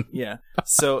reason. Yeah.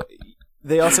 So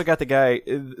they also got the guy.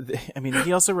 I mean,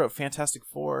 he also wrote Fantastic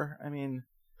Four. I mean,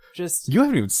 just you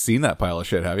haven't even seen that pile of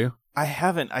shit, have you? I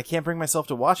haven't. I can't bring myself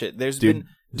to watch it. There's been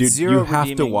zero. You have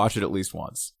redeeming. to watch it at least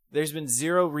once. There's been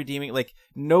zero redeeming. Like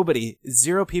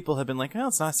zero people have been like, oh,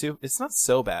 it's not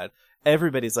so bad.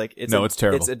 Everybody's like, it's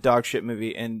terrible. It's a dog shit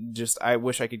movie, and just I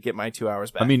wish I could get my 2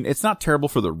 hours back. I mean, it's not terrible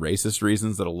for the racist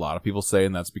reasons that a lot of people say,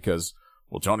 and that's because,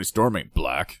 well, Johnny Storm ain't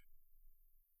black.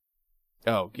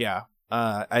 Oh yeah,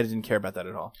 I didn't care about that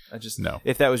at all. No.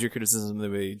 If that was your criticism of the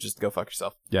movie, just go fuck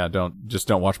yourself. Yeah, don't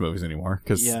watch movies anymore.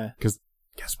 Because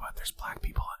guess what? There's black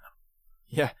people in them.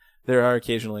 Yeah, there are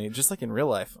occasionally, just like in real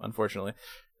life, unfortunately.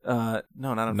 No,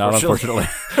 not unfortunately. Not unfortunately.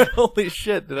 Holy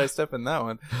shit! Did I step in that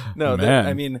one? No, man.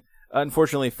 I mean,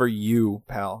 Unfortunately for you,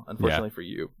 pal. Unfortunately for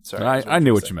you. Sorry. I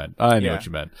knew what you meant. I knew what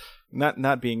you meant.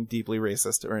 Not being deeply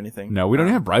racist or anything. No, we don't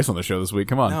have Bryce on the show this week.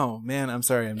 Come on. No, man, I'm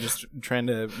sorry. I'm just trying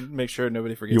to make sure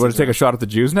nobody forgets. You want to take a shot at the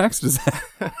Jews next? Is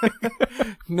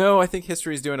that... No, I think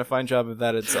history's doing a fine job of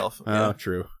that itself. Oh,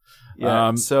 true.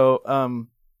 Yeah.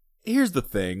 Here's the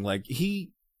thing. Like,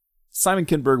 Simon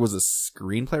Kinberg was a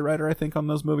screenplay writer, I think, on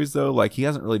those movies, though. Like, he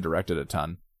hasn't really directed a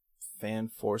ton. Fan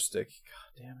Forstick.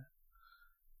 God damn it.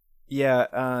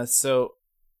 Yeah, so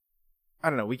I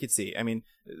don't know. We could see. I mean,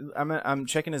 I'm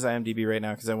checking his IMDb right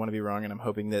now because I want to be wrong, and I'm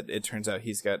hoping that it turns out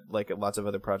he's got like lots of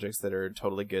other projects that are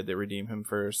totally good that redeem him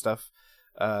for stuff.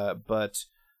 But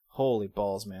holy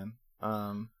balls, man.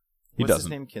 What's his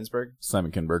name? Kinsberg?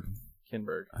 Simon Kinberg.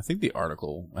 Kinberg. I think the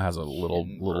article has a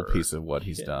little piece of what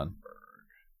he's done.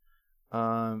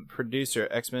 Producer,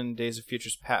 X-Men Days of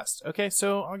Futures Past. Okay,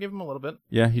 so I'll give him a little bit.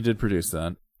 Yeah, he did produce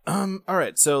that. All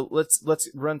right, so let's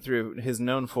run through his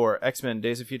known for X-Men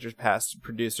Days of Futures Past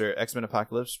producer, X-Men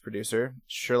Apocalypse producer,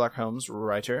 Sherlock Holmes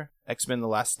writer, X-Men The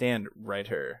Last Stand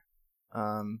writer.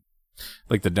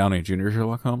 Like the Downey Jr.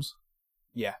 Sherlock Holmes?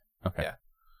 Yeah. Okay.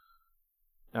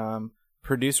 Yeah.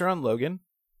 Producer on Logan.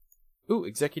 Ooh,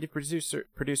 executive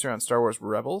producer on Star Wars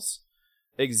Rebels.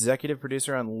 Executive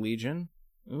producer on Legion.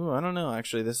 Ooh, I don't know.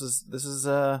 Actually, this is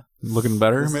looking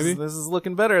better. Maybe this is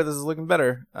looking better. This is looking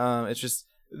better. It's just,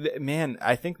 man,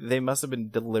 I think they must have been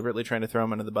deliberately trying to throw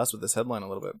him under the bus with this headline a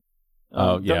little bit.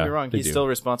 Don't get me wrong. He's still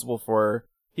responsible for.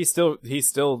 He's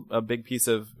still a big piece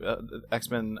of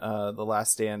X-Men: The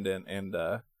Last Stand and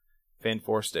Fan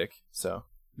Forstick. So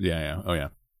yeah. Oh yeah.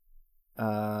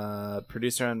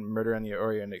 Producer on Murder on the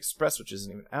Orient Express, which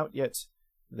isn't even out yet.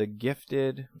 The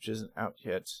Gifted, which isn't out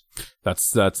yet.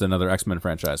 That's another X-Men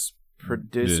franchise.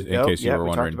 Producer, in case you were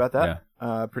wondering. We talked about that.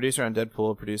 Yeah. Producer on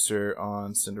Deadpool, producer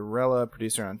on Cinderella,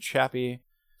 producer on Chappie.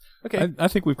 Okay, I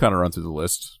think we've kind of run through the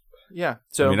list. Yeah.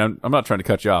 So I mean, I'm not trying to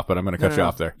cut you off, but I'm going to cut you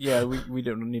off there. Yeah, we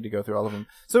don't need to go through all of them.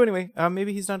 So anyway,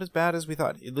 maybe he's not as bad as we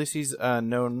thought. At least he's a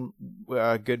known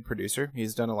good producer.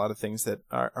 He's done a lot of things that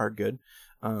are good.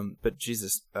 But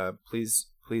Jesus, please.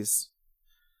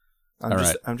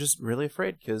 I'm just really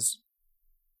afraid because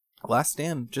Last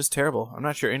Stand, just terrible. I'm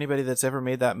not sure anybody that's ever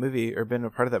made that movie or been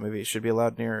a part of that movie should be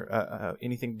allowed near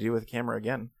anything to do with a camera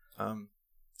again.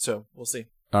 So we'll see.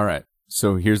 All right.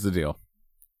 So here's the deal.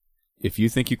 If you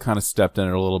think you kind of stepped in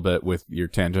it a little bit with your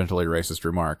tangentially racist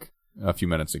remark a few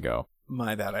minutes ago.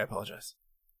 My bad. I apologize.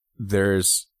 I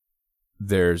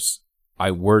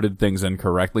worded things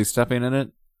incorrectly stepping in it.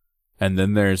 And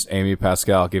then there's Amy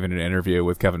Pascal giving an interview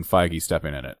with Kevin Feige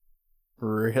stepping in it.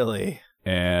 Really?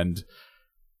 And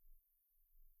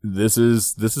this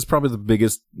is probably the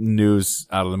biggest news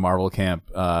out of the Marvel camp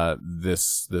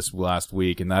this last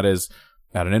week, and that is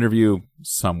at an interview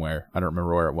somewhere. I don't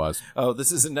remember where it was. Oh,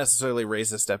 this isn't necessarily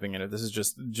racist stepping in it. This is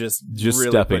just really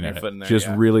stepping in it. Just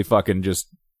really fucking just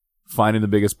finding the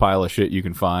biggest pile of shit you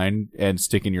can find and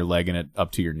sticking your leg in it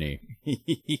up to your knee.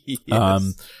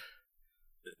 Yes.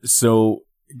 So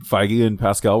Feige and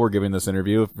Pascal were giving this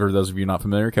interview. For those of you not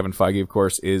familiar, Kevin Feige, of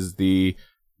course, is the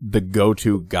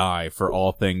go-to guy for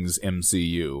all things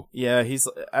MCU. Yeah,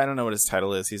 I don't know what his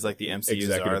title is. He's like the MCU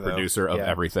executive producer of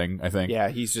everything, I think. Yeah,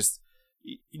 he's just,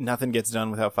 nothing gets done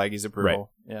without Feige's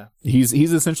approval. Right. Yeah. He's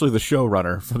essentially the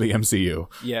showrunner for the MCU.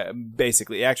 Yeah,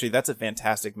 basically. Actually, that's a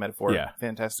fantastic metaphor. Yeah.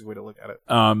 Fantastic way to look at it.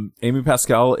 Amy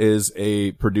Pascal is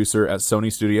a producer at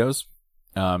Sony Studios.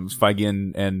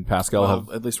 Feige and Pascal have,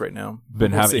 at least right now,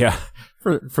 been having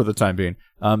for the time being.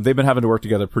 They've been having to work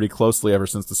together pretty closely ever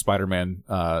since the Spider-Man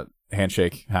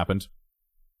handshake happened.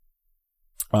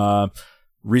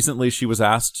 Recently, she was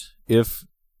asked if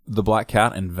the Black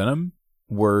Cat and Venom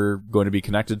were going to be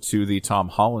connected to the Tom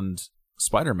Holland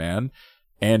Spider-Man,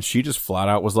 and she just flat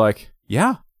out was like,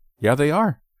 "Yeah, they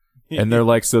are." And they're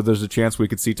like, "So there's a chance we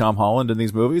could see Tom Holland in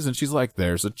these movies?" And she's like,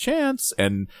 "There's a chance."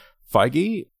 And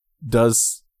Feige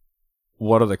does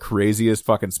one of the craziest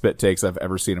fucking spit takes I've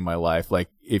ever seen in my life. Like,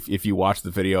 if you watch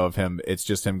the video of him, it's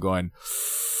just him going,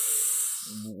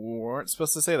 weren't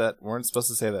supposed to say that.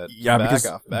 Yeah, back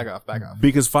off.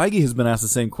 Because Feige has been asked the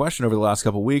same question over the last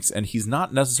couple of weeks, and he's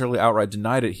not necessarily outright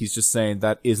denied it. He's just saying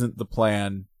that isn't the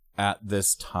plan at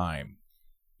this time.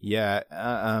 Yeah.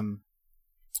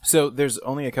 So there's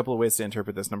only a couple of ways to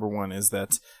interpret this. Number one is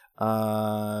that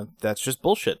that's just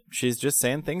bullshit. She's just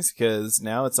saying things because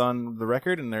now it's on the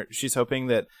record, and she's hoping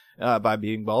that by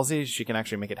being ballsy, she can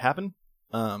actually make it happen.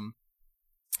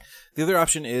 The other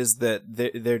option is that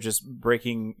they're just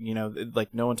breaking,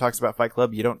 like no one talks about Fight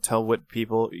Club. You don't tell what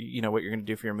people, what you're going to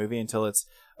do for your movie until it's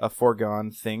a foregone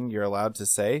thing you're allowed to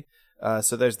say.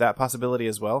 So there's that possibility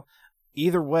as well.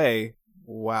 Either way,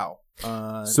 wow.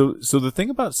 So the thing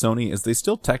about Sony is they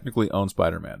still technically own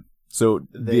Spider-Man. So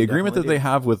the agreement that they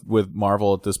have with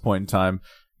Marvel at this point in time,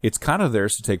 it's kind of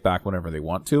theirs to take back whenever they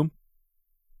want to.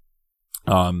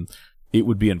 It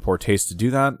would be in poor taste to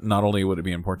do that. Not only would it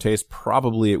be in poor taste,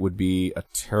 probably it would be a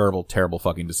terrible, terrible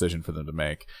fucking decision for them to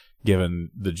make, given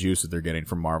the juice that they're getting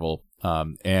from Marvel.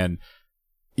 And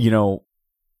you know,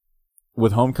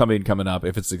 with Homecoming coming up,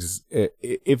 if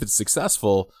it's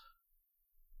successful,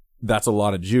 that's a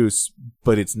lot of juice,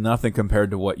 but it's nothing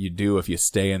compared to what you do if you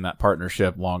stay in that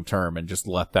partnership long term and just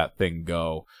let that thing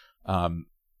go.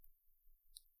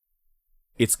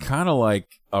 It's kind of like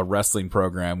a wrestling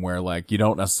program where, like, you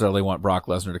don't necessarily want Brock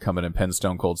Lesnar to come in and pin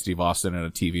Stone Cold Steve Austin in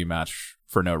a TV match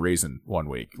for no reason one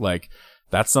week. Like,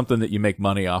 that's something that you make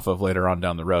money off of later on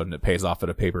down the road, and it pays off at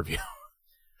a pay-per-view.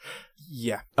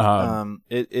 Yeah.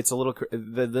 It's a little...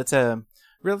 That's a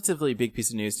relatively big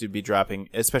piece of news to be dropping,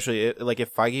 especially like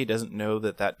if Feige doesn't know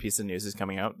that piece of news is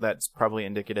coming out. That's probably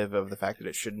indicative of the fact that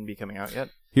it shouldn't be coming out yet.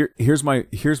 Here's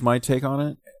my take on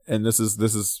it, and this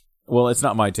is well, it's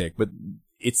not my take, but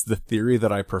it's the theory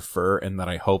that I prefer and that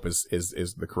I hope is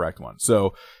the correct one.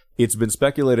 So it's been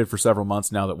speculated for several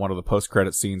months now that one of the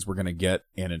post-credit scenes we're going to get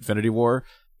in Infinity War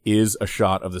is a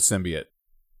shot of the symbiote.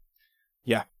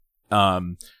 Yeah.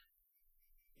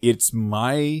 It's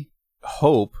my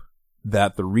hope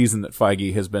that the reason that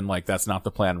Feige has been like, that's not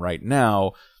the plan right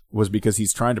now, was because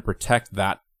he's trying to protect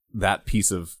that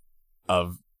piece of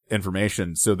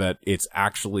information so that it's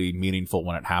actually meaningful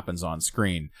when it happens on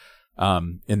screen.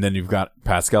 And then you've got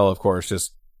Pascal, of course,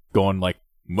 just going like,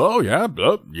 oh yeah,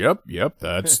 yep,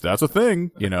 that's a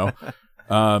thing, you know.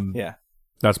 Yeah.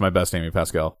 That's my best Amy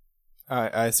Pascal.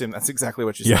 I assume that's exactly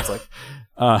what she sounds like.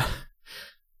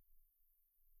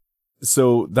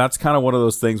 So that's kind of one of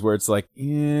those things where it's like,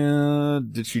 yeah,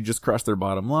 did she just crush their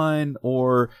bottom line?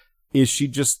 Or is she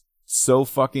just so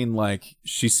fucking like,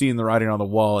 she's seeing the writing on the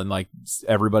wall and like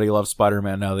everybody loves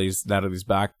Spider-Man now that he's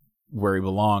back where he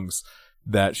belongs,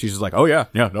 that she's just like, oh yeah,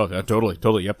 no,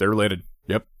 totally, yep, they're related.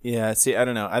 Yep. Yeah, see, I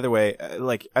don't know. Either way,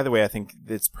 I think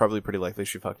it's probably pretty likely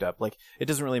she fucked up. Like, it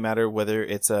doesn't really matter whether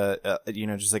it's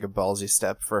just like a ballsy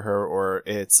step for her, or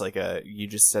it's like you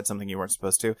just said something you weren't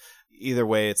supposed to. Either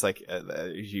way, it's like,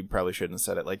 you probably shouldn't have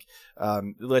said it. Like,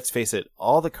 let's face it,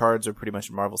 all the cards are pretty much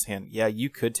in Marvel's hand. Yeah, you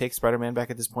could take Spider-Man back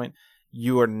at this point.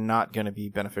 You are not going to be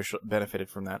benefited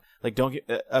from that. Like, don't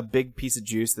get a big piece of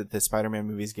juice that the Spider-Man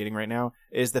movie is getting right now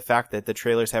is the fact that the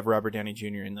trailers have Robert Downey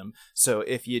Jr. in them. So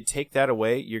if you take that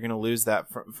away, you're going to lose that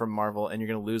from Marvel, and you're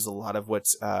going to lose a lot of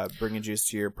what's bringing juice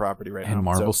to your property right now. And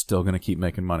Marvel's still going to keep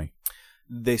making money.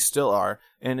 They still are.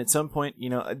 And at some point,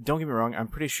 don't get me wrong, I'm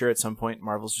pretty sure at some point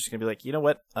Marvel's just going to be like, you know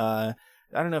what? I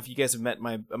don't know if you guys have met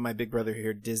my big brother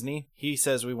here, Disney. He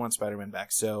says we want Spider-Man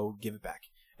back, so give it back.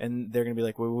 And they're going to be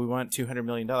like, well, we want $200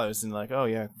 million. And like, oh,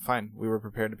 yeah, fine. We were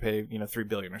prepared to pay, $3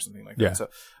 billion or something like that.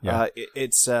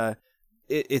 So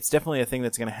it's definitely a thing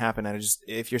that's going to happen. And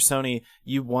if you're Sony,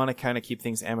 you want to kind of keep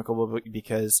things amicable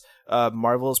because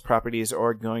Marvel's properties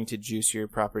are going to juice your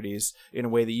properties in a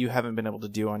way that you haven't been able to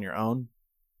do on your own.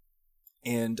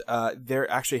 And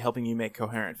they're actually helping you make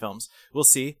coherent films. We'll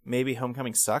see. Maybe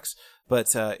Homecoming sucks,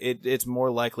 but it's more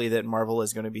likely that Marvel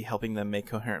is going to be helping them make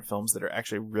coherent films that are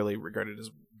actually really regarded as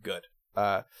good.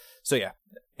 So yeah,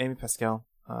 Amy Pascal,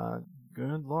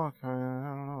 good luck. I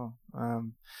don't know. All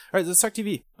right, let's talk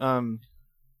TV.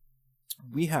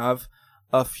 We have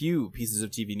a few pieces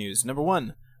of TV news. Number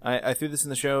one, I threw this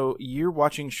in the show. You're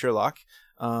watching Sherlock.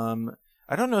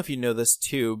 I don't know if you know this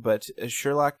too, but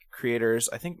Sherlock creators,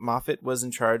 I think Moffat was in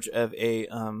charge of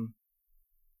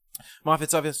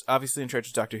Moffat's obviously in charge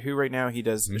of Doctor Who right now. He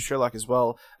does Sherlock as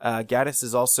well. Gaddis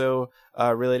is also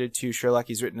related to Sherlock.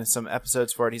 He's written some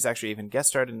episodes for it. He's actually even guest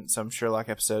starred in some Sherlock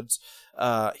episodes.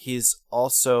 He's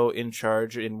also in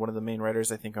charge in one of the main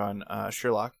writers, I think, on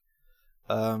Sherlock.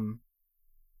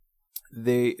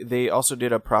 They also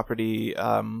did a property.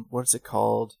 What's it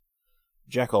called?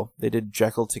 Jekyll. They did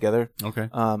Jekyll together. Okay.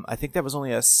 I think that was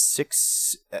only a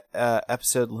 6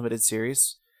 episode limited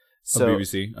series. So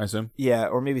BBC, I assume. Yeah,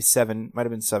 or maybe 7. Might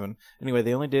have been 7. Anyway,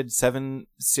 they only did 7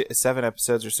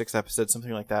 episodes or 6 episodes,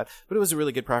 something like that. But it was a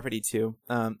really good property too.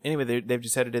 Anyway, they've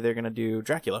decided they're going to do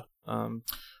Dracula. I'm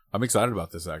excited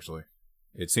about this actually.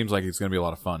 It seems like it's going to be a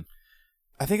lot of fun.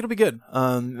 I think it'll be good.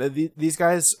 These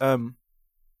guys,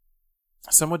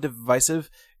 somewhat divisive,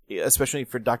 especially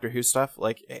for Doctor Who stuff.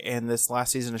 Like, and this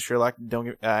last season of Sherlock,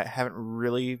 haven't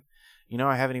really.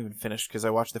 I haven't even finished because I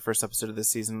watched the first episode of this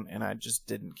season and I just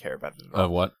didn't care about it at all.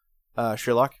 What?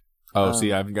 Sherlock. Oh,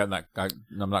 see, I haven't gotten that.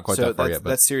 I'm not quite that far yet.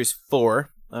 But that's series 4.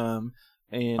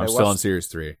 And I'm still on series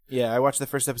 3. Yeah, I watched the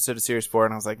first episode of series 4,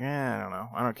 and I was like, I don't know,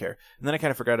 I don't care. And then I kind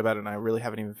of forgot about it, and I really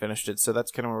haven't even finished it. So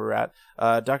that's kind of where we're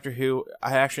at. Doctor Who,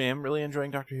 I actually am really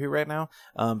enjoying Doctor Who right now.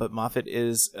 But Moffat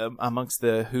is amongst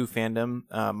the Who fandom.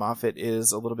 Moffat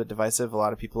is a little bit divisive. A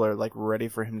lot of people are like ready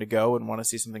for him to go and want to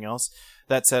see something else.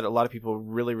 That said, a lot of people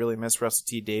really, really miss Russell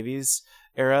T Davies'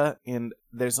 era, and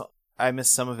I miss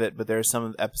some of it, but there are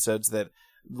some episodes that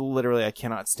literally I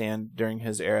cannot stand during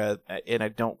his era, and I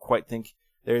don't quite think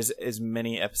there's as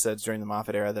many episodes during the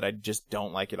Moffat era that I just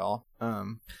don't like at all.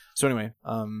 So anyway,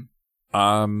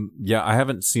 yeah, I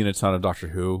haven't seen a ton of Doctor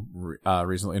Who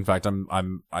recently. In fact, I've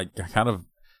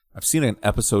seen an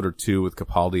episode or two with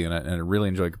Capaldi in it, and I really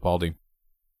enjoy Capaldi.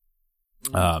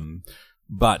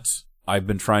 But I've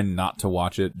been trying not to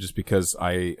watch it just because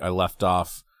I left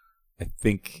off, I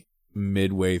think,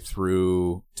 midway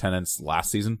through Tennant's last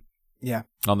season. Yeah,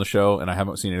 on the show, and I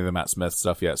haven't seen any of the Matt Smith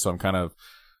stuff yet, so I'm kind of.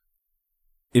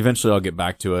 Eventually, I'll get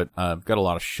back to it. I've got a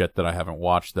lot of shit that I haven't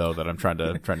watched though that I'm trying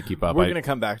to keep up. We're gonna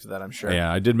come back to that, I'm sure. Yeah,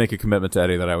 I did make a commitment to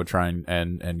Eddie that I would try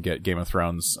and get Game of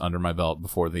Thrones under my belt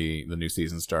before the new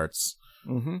season starts.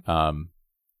 Mm-hmm.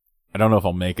 I don't know if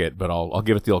I'll make it, but I'll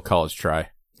give it the old college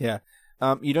try. Yeah.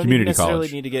 You don't Community necessarily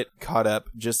college. need to get caught up.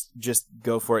 Just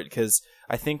go for it, because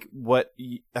I think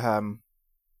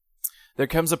there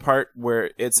comes a part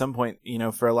where at some point,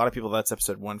 for a lot of people, that's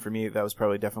episode 1. For me, that was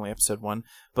probably definitely episode 1.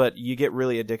 But you get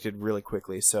really addicted really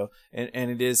quickly. So, and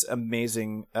it is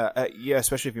amazing. Yeah,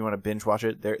 especially if you want to binge watch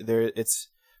it. It's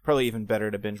probably even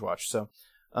better to binge watch. So,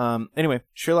 anyway,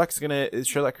 Sherlock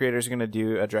creators are gonna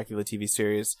do a Dracula TV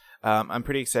series. I'm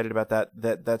pretty excited about that.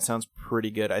 That sounds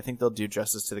pretty good. I think they'll do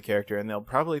justice to the character, and they'll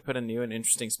probably put a new and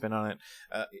interesting spin on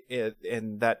it.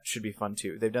 And that should be fun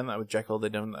too. They've done that with Jekyll.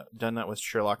 They've done that with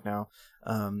Sherlock now.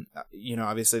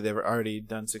 Obviously they've already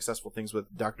done successful things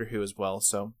with Doctor Who as well.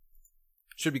 So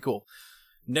should be cool.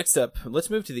 Next up, let's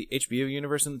move to the HBO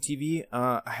universe on the TV.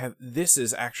 This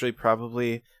is actually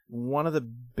probably one of the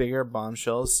bigger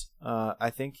bombshells. I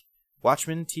think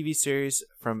Watchmen TV series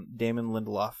from Damon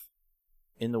Lindelof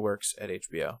in the works at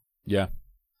HBO. Yeah.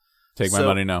 Take my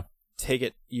money now. Take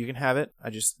it. You can have it.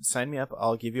 Just sign me up.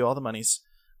 I'll give you all the monies.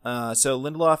 So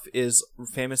Lindelof is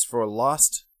famous for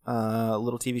Lost, a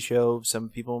little TV show some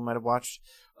people might have watched.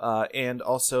 And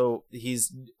also,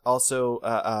 he's also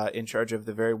in charge of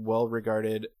the very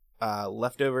well-regarded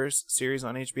Leftovers series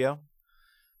on HBO.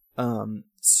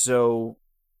 So,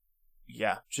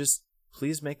 yeah, just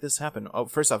please make this happen. Oh,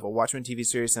 first off, a Watchmen TV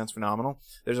series sounds phenomenal.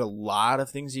 There's a lot of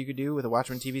things you could do with a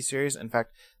Watchmen TV series. In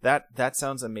fact, that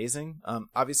sounds amazing.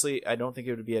 Obviously, I don't think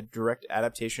it would be a direct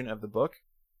adaptation of the book,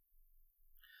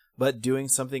 but doing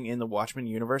something in the Watchmen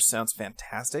universe sounds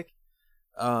fantastic.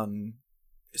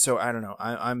 So I don't know.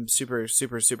 I'm super,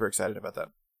 super, super excited about that.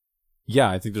 Yeah,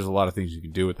 I think there's a lot of things you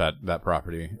can do with that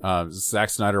property. Zack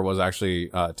Snyder was actually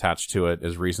attached to it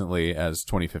as recently as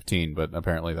 2015, but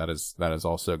apparently that is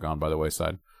also gone by the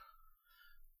wayside.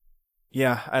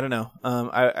 Yeah, I don't know.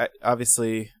 I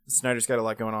obviously Snyder's got a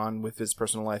lot going on with his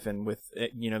personal life and with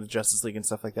the Justice League and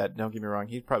stuff like that. Don't get me wrong;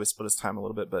 he'd probably split his time a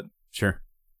little bit, but sure.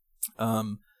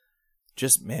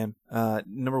 Just man,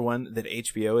 number one, that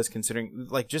HBO is considering,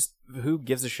 like, just who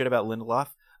gives a shit about Lindelof?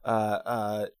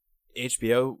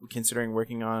 HBO considering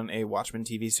working on a Watchmen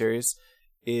TV series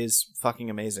is fucking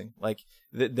amazing. Like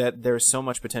that there's so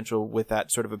much potential with that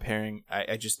sort of a pairing.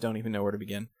 I just don't even know where to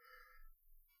begin.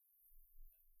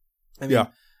 I mean,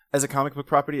 as a comic book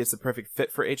property, it's the perfect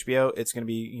fit for HBO. It's going to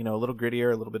be, a little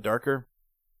grittier, a little bit darker.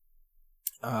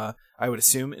 I would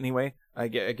assume anyway. I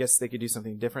guess they could do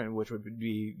something different, which would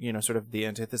be, sort of the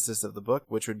antithesis of the book,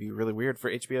 which would be really weird for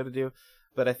HBO to do.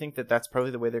 But I think that that's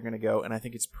probably the way they're going to go, and I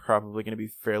think it's probably going to be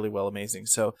fairly well amazing.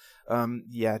 So,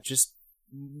 yes,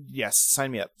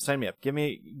 sign me up.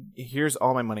 Here's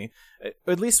all my money.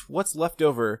 At least what's left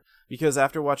over, because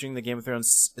after watching the Game of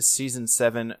Thrones Season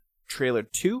 7 Trailer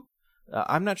 2,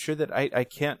 I'm not sure that I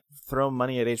can't throw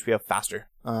money at HBO faster.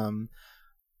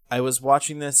 I was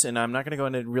watching this, and I'm not going to go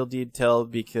into real detail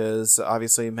because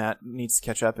obviously Matt needs to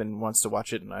catch up and wants to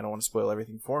watch it, and I don't want to spoil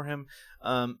everything for him.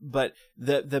 But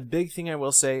the big thing I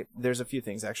will say, there's a few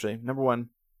things actually. Number one,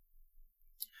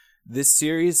 this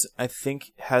series I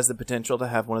think has the potential to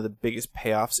have one of the biggest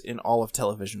payoffs in all of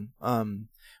television.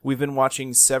 We've been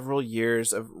watching several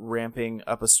years of ramping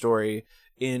up a story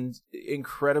in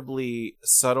incredibly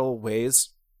subtle ways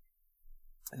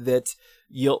that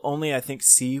you'll only, I think,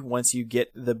 see once you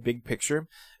get the big picture.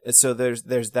 So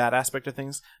there's that aspect of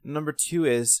things. Number two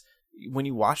is when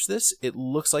you watch this, it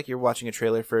looks like you're watching a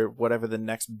trailer for whatever the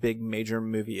next big major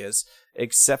movie is,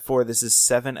 except for this is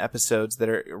 7 episodes that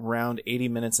are around 80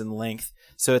 minutes in length.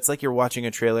 So it's like you're watching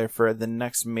a trailer for the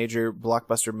next major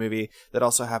blockbuster movie that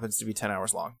also happens to be 10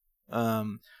 hours long.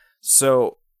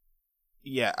 So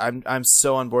yeah, I'm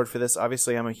so on board for this.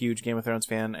 Obviously, I'm a huge Game of Thrones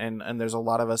fan, and there's a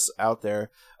lot of us out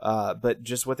there. But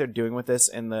just what they're doing with this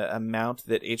and the amount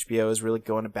that HBO is really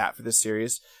going to bat for this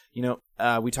series. You know,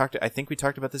 I think we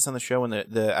talked about this on the show when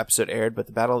the episode aired, but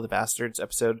the Battle of the Bastards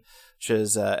episode, which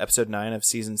is episode 9 of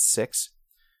season 6,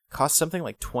 cost something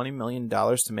like $20 million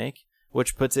to make,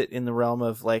 which puts it in the realm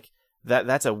of like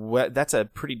that's a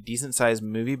pretty decent sized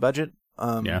movie budget.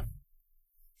 Yeah.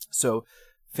 So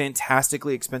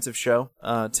fantastically expensive show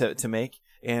to make.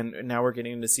 And now we're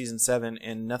getting into season 7,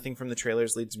 and nothing from the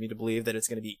trailers leads me to believe that it's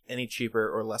going to be any cheaper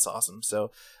or less awesome.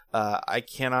 So I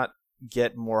cannot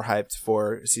get more hyped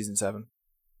for season 7.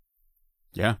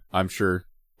 Yeah, I'm sure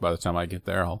by the time I get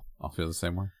there, I'll feel the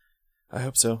same way. I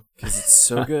hope so, because it's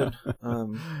so good.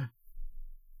 All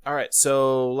right,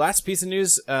 so last piece of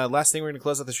news, last thing we're going to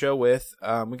close out the show with.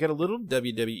 We got a little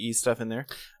WWE stuff in there.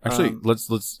 Actually,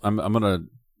 let's. I'm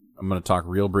gonna talk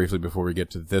real briefly before we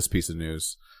get to this piece of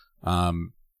news.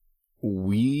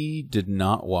 We did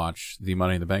not watch the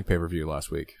Money in the Bank pay-per-view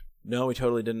last week. No, we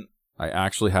totally didn't. I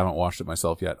actually haven't watched it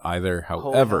myself yet either.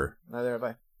 However, neither have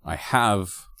I. I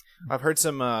have. I've heard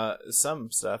some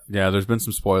stuff. Yeah, there's been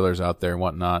some spoilers out there and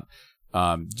whatnot.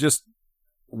 Just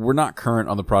we're not current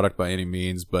on the product by any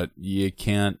means, but you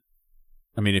can't.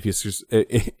 I mean, if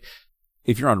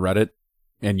you're on Reddit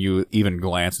and you even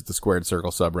glance at the Squared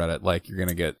Circle subreddit, like you're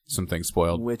gonna get some things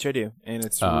spoiled. Which I do, and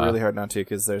it's really hard not to,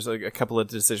 because there's like a couple of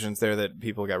decisions there that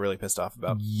people got really pissed off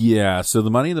about. Yeah, so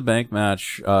the Money in the Bank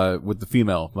match, with the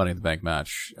female Money in the Bank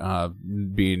match,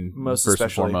 being most first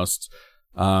especially. and foremost,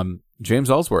 James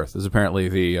Ellsworth is apparently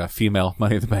the female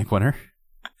Money in the Bank winner.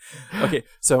 Okay,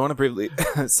 so I want to briefly.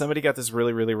 Somebody got this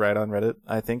really, really right on Reddit.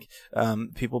 I think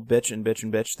people bitch and bitch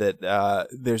and bitch that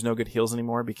there's no good heels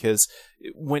anymore, because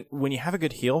when you have a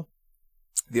good heel,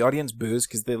 the audience boos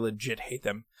because they legit hate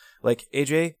them. Like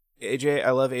AJ,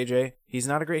 I love AJ. He's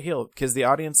not a great heel because the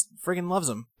audience friggin' loves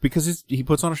him because he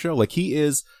puts on a show. Like he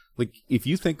is. Like if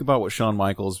you think about what Shawn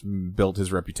Michaels built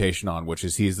his reputation on, which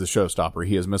is he's the showstopper,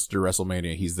 he is Mr.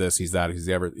 WrestleMania, he's this, he's that, he's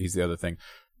the other thing.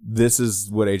 This is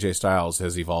what AJ Styles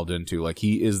has evolved into. Like,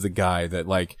 he is the guy that,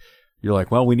 like, you're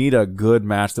like, well, we need a good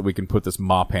match that we can put this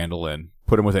mop handle in.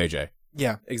 Put him with AJ.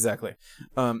 Yeah, exactly.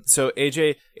 So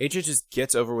AJ just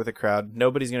gets over with the crowd.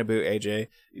 Nobody's gonna boo AJ.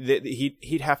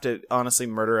 He'd have to honestly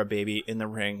murder a baby in the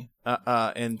ring,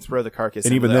 and throw the carcass.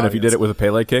 And even then, if you did it with a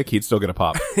Pele kick, he'd still get a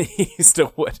pop. He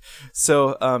still would.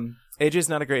 So, AJ's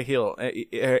not a great heel.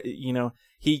 You know,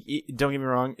 he don't get me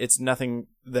wrong. It's nothing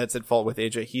that's at fault with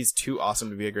AJ. He's too awesome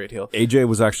to be a great heel. AJ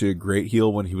was actually a great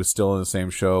heel when he was still in the same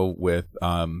show with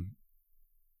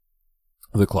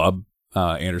the Club,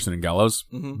 Anderson and Gallows,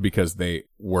 because they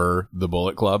were the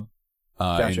Bullet Club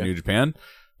in New Japan,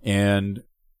 and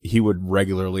he would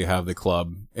regularly have the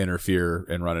Club interfere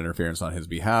and run interference on his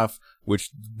behalf,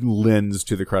 which lends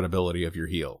to the credibility of your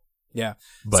heel. Yeah,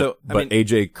 but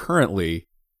AJ currently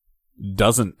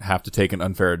doesn't have to take an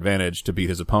unfair advantage to beat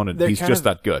his opponent. He's just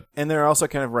that good. And they're also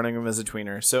kind of running him as a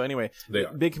tweener. So anyway,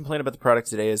 big complaint about the product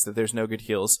today is that there's no good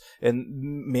heels, and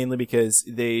mainly because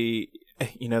they,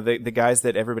 you know, the guys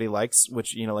that everybody likes,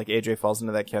 which, you know, like AJ falls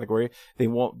into that category, they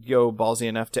won't go ballsy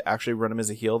enough to actually run him as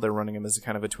a heel. They're running him as a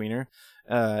kind of a tweener.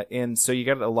 And so you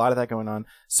got a lot of that going on.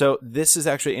 So this is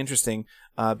actually interesting,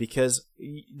 because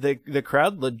the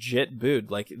crowd legit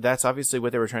booed. Like, that's obviously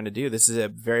what they were trying to do. This is a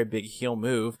very big heel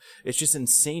move. It's just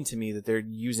insane to me that they're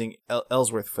using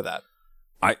Ellsworth for that.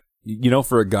 You know,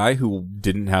 for a guy who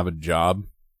didn't have a job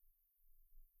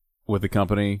with the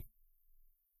company,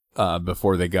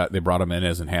 before they brought him in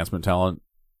as enhancement talent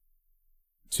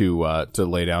to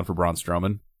lay down for Braun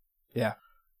Strowman. Yeah.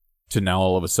 To now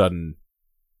all of a sudden,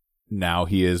 now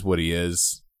he is what he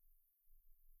is,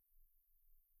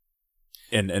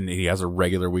 and he has a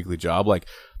regular weekly job. Like,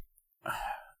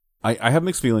 I have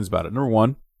mixed feelings about it. Number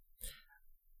one,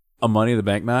 a Money in the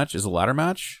Bank match is a ladder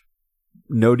match.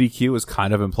 No DQ is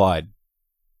kind of implied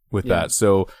with that.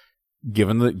 So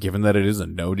given that it is a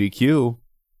no DQ,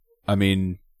 I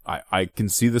mean, I can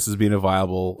see this as being a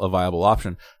viable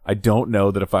option. I don't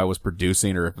know that if I was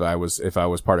producing or if I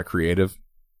was part of creative,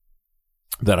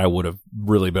 that I would have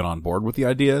really been on board with the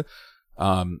idea.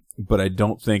 But I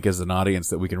don't think as an audience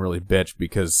that we can really bitch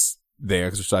because they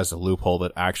exercised a loophole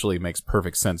that actually makes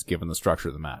perfect sense given the structure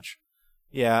of the match.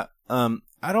 Yeah.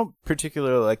 I don't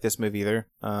particularly like this move either.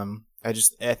 I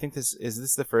think this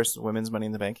the first women's Money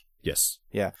in the Bank? Yes.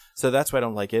 Yeah. So that's why I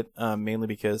don't like it, mainly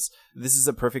because this is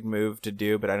a perfect move to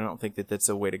do, but I don't think that that's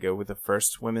a way to go with the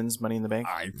first women's Money in the Bank.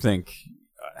 I think,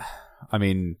 I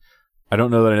mean, I don't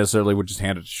know that I necessarily would just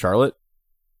hand it to Charlotte,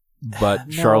 but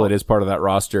No. Charlotte is part of that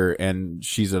roster, and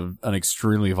she's an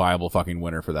extremely viable fucking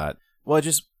winner for that. Well,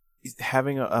 just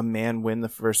having a man win the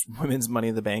first women's Money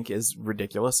in the Bank is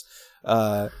ridiculous.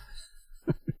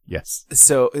 Yes.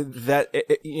 So that,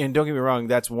 and don't get me wrong,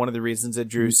 that's one of the reasons it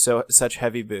drew such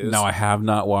heavy boos. Now, I have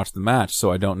not watched the match, so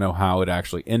I don't know how it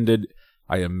actually ended.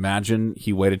 I imagine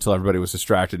he waited till everybody was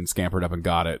distracted and scampered up and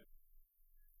got it.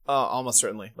 Almost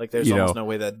certainly. Like, there's almost no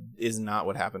way that is not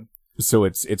what happened. So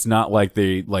it's not like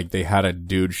they had a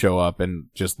dude show up and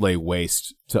just lay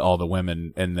waste to all the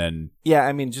women and then... Yeah,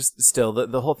 I mean, just still,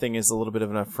 the whole thing is a little bit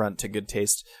of an affront to good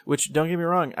taste, which, don't get me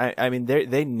wrong, I mean,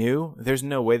 they knew, there's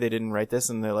no way they didn't write this,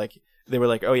 and they were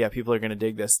like, oh yeah, people are going to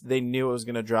dig this. They knew it was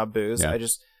going to draw boos. Yeah.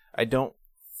 I don't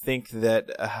think that,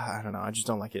 I don't know, I just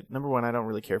don't like it. Number one, I don't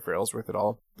really care for Ellsworth at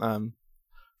all.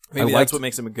 Maybe that's what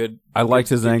makes him a good... I liked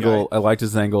his angle. Guy. I liked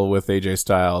his angle with AJ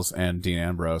Styles and Dean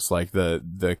Ambrose, like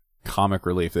the comic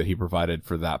relief that he provided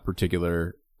for that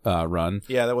particular run.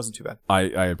 Yeah, that wasn't too bad.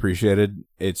 I appreciated.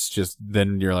 It's just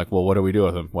then you're like, well, what do we do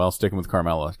with him? Well, stick him with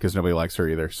Carmella because nobody likes her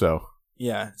either. So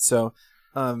yeah, so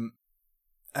I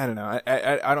don't know.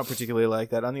 I don't particularly like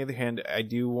that. On the other hand, I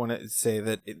do want to say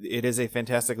that it is a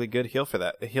fantastically good heel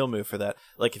move for that.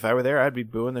 Like, if I were there, I'd be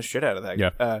booing the shit out of that.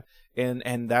 Yeah.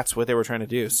 And that's what they were trying to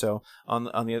do. So on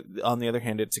the other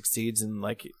hand, it succeeds, and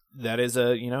like that is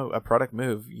a product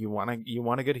move. You want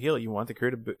a good heel. You want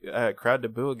the crowd to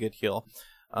boo a good heel.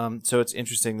 So it's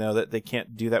interesting though that they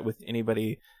can't do that with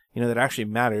anybody that actually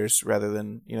matters, rather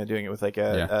than doing it with like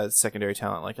a secondary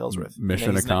talent like Ellsworth.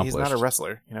 Mission accomplished. He's not a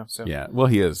wrestler, So yeah, well,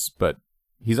 he is, but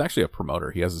he's actually a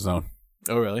promoter. He has his own.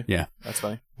 Oh really? Yeah, that's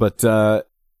funny. But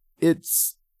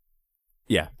there's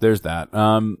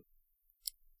that.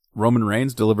 Roman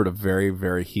Reigns delivered a very,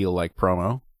 very heel-like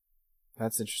promo.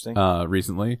 That's interesting.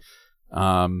 Recently.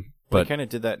 But he kind of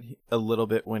did that a little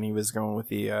bit when he was going with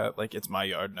the it's my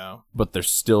yard now. But they're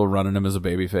still running him as a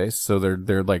babyface, so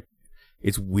they're like,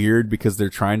 it's weird because they're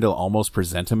trying to almost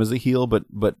present him as a heel, but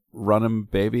run him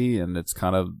baby, and it's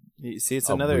kind of it's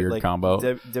another weird combo.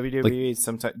 WWE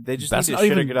sometimes they just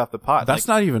need to get off the pot. That's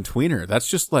not even tweener. That's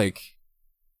just like.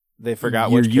 They forgot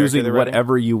you're which using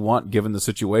whatever you want given the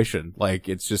situation. Like,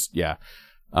 it's just, yeah.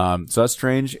 So that's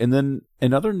strange. And then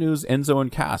in other news, Enzo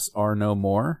and Cass are no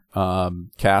more.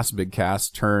 Big Cass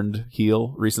turned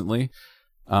heel recently.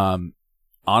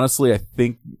 Honestly, I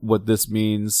think what this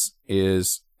means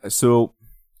is, so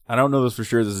I don't know this for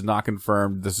sure. This is not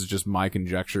confirmed. This is just my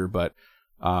conjecture, but,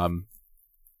 I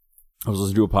was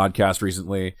listening to a podcast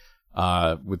recently,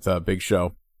 with Big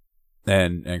Show.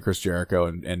 And Chris Jericho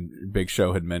and Big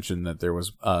Show had mentioned that there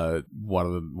was one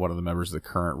of the members of the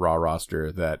current Raw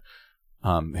roster that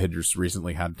had just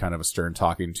recently had kind of a stern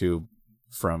talking to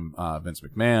from Vince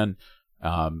McMahon.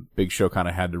 Big Show kind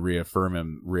of had to reaffirm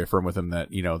with him that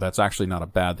that's actually not a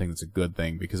bad thing. It's a good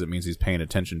thing because it means he's paying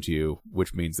attention to you,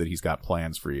 which means that he's got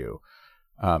plans for you.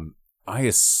 I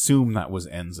assume that was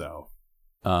Enzo,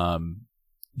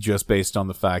 just based on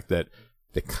the fact that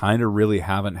they kind of really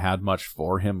haven't had much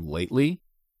for him lately.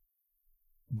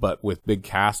 But with Big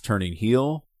Cass turning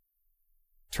heel,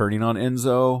 turning on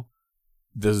Enzo,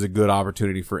 this is a good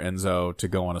opportunity for Enzo to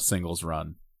go on a singles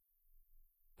run.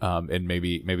 And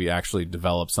maybe actually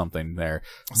develop something there.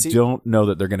 Don't know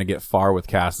that they're going to get far with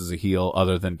Cass as a heel,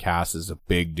 other than Cass is a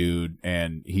big dude,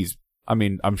 and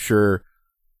I'm sure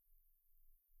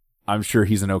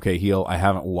he's an okay heel. I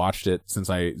haven't watched it since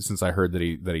I heard that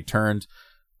he turned.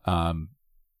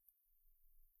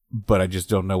 But I just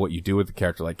don't know what you do with a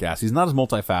character like Cass. He's not as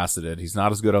multifaceted. He's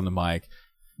not as good on the mic.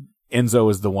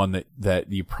 Enzo is the one that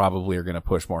you probably are going to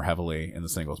push more heavily in the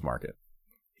singles market.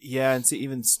 Yeah, and see,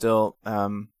 even still,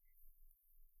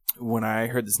 when I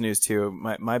heard this news too,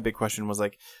 my big question was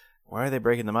like, why are they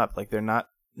breaking them up? Like, they're not.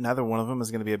 Neither one of them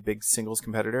is going to be a big singles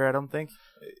competitor, I don't think.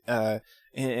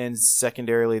 And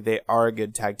secondarily, they are a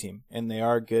good tag team, and they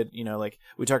are good. Like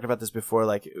we talked about this before.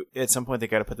 Like at some point, they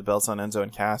got to put the belts on Enzo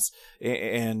and Cass,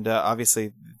 and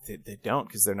obviously they don't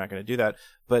because they're not going to do that.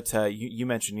 But you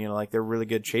mentioned, like they're really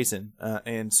good chasing,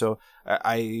 and so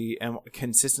I am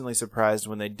consistently surprised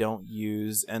when they don't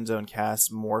use Enzo and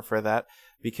Cass more for that.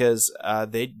 Because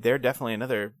they're definitely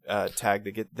another tag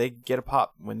that they get a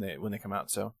pop when they come out.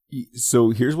 So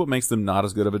here's what makes them not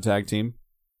as good of a tag team,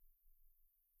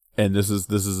 and this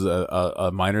is a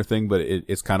minor thing, but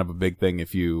it's kind of a big thing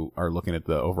if you are looking at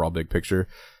the overall big picture.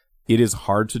 It is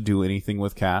hard to do anything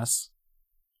with Cass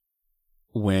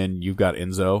when you've got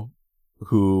Enzo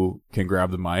who can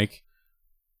grab the mic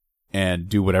and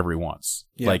do whatever he wants.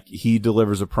 Yeah. Like, he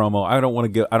delivers a promo. I'm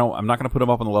not going to put him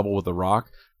up on the level with The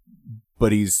Rock,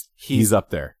 but he's up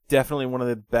there. Definitely one of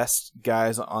the best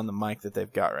guys on the mic that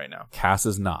they've got right now. Cass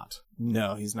is not.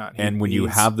 No, he's not. And when you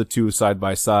have the two side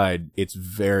by side, it's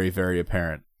very, very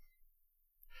apparent.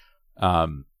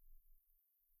 And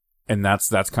that's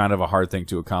kind of a hard thing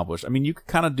to accomplish. I mean, you could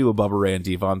kind of do a Bubba Ray and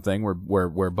Devon thing where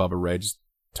Bubba Ray just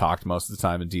talked most of the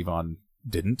time and Devon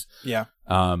didn't. Yeah.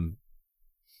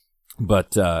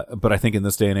 But I think in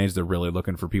this day and age, they're really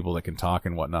looking for people that can talk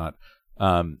and whatnot.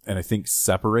 And I think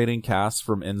separating Cass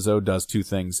from Enzo does two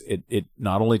things. It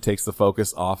not only takes the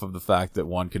focus off of the fact that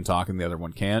one can talk and the other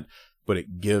one can't, but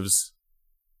it gives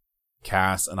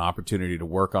Cass an opportunity to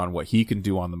work on what he can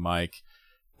do on the mic,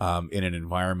 in an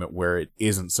environment where it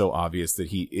isn't so obvious that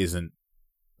he isn't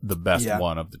the best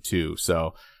one of the two.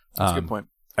 So that's a good point.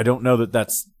 I don't know that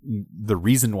that's the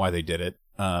reason why they did it.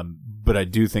 But I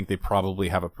do think they probably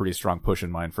have a pretty strong push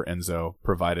in mind for Enzo,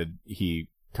 provided he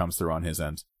comes through on his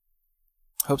end.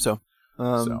 Hope so.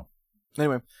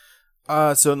 Anyway,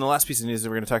 so in the last piece of news that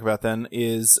we're going to talk about then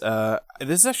is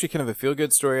this is actually kind of a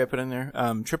feel-good story I put in there.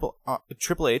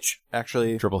 Triple H,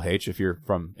 actually. Triple H, if you're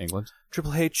from England.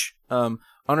 Triple H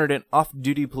honored an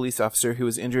off-duty police officer who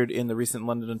was injured in the recent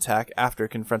London attack after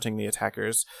confronting the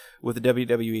attackers with the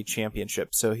WWE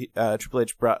Championship. So Triple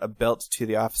H brought a belt to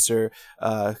the officer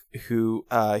who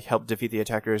helped defeat the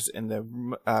attackers in the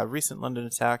recent London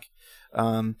attack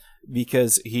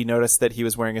because he noticed that he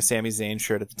was wearing a Sami Zayn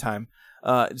shirt at the time.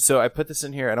 So I put this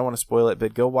in here. I don't want to spoil it,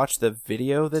 but go watch the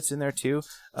video that's in there too,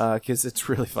 because it's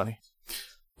really funny.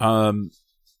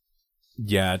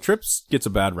 Yeah, Trips gets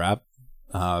a bad rap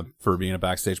for being a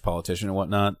backstage politician and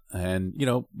whatnot, and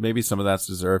maybe some of that's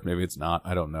deserved, maybe it's not.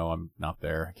 I don't know. I'm not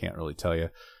there. I can't really tell you.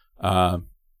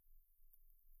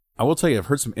 I will tell you, I've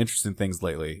heard some interesting things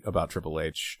lately about Triple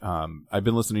H. I've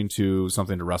been listening to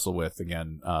Something to Wrestle With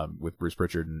again, with Bruce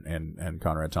Pritchard and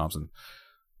Conrad Thompson.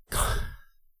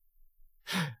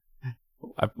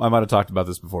 I might have talked about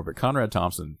this before, but Conrad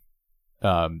Thompson,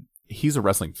 he's a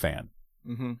wrestling fan.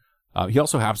 Mm-hmm. He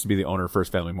also happens to be the owner of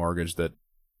First Family Mortgage that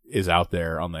is out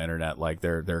there on the internet. Like,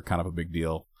 they're kind of a big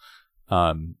deal.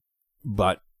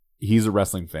 But he's a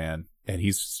wrestling fan, and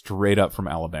he's straight up from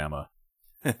Alabama.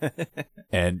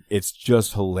 And it's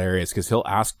just hilarious because he'll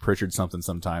ask Pritchard something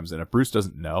sometimes, and if Bruce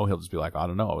doesn't know, he'll just be like, I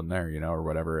don't know, I wasn't there, or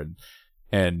whatever.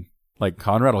 And like,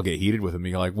 Conrad will get heated with him.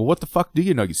 You're like, well, what the fuck do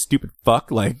you know, you stupid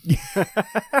fuck? Like,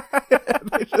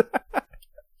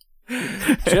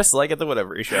 just like at the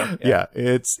Whatever Show. Yeah,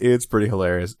 it's pretty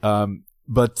hilarious.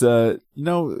 But I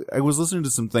was listening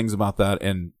to some things about that,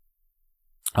 and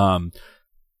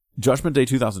Judgment Day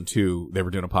 2002, they were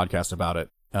doing a podcast about it,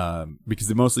 because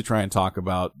they mostly try and talk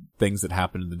about things that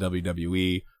happened in the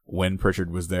WWE when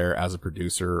Pritchard was there as a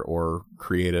producer or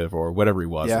creative or whatever he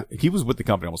was. Yeah. He was with the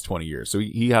company almost 20 years, so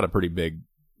he had a pretty big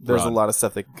There's run. a lot of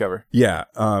stuff they can cover. Yeah.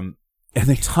 And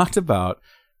they talked about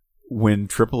when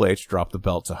Triple H dropped the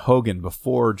belt to Hogan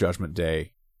before Judgment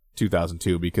Day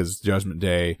 2002, because Judgment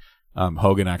Day,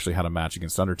 Hogan actually had a match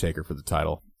against Undertaker for the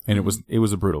title, and it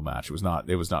was a brutal match. It was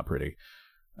not pretty.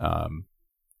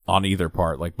 On either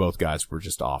part, like, both guys were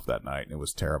just off that night, and it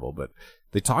was terrible. But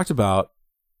they talked about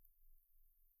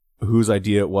whose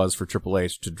idea it was for Triple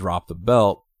H to drop the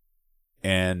belt,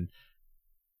 and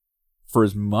for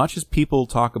as much as people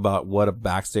talk about what a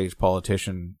backstage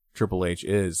politician Triple H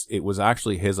is, it was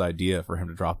actually his idea for him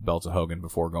to drop the belt to Hogan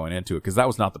before going into it, because that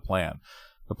was not the plan.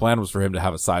 The plan was for him to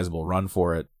have a sizable run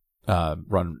for it,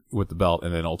 run with the belt,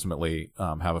 and then ultimately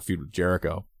have a feud with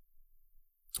Jericho.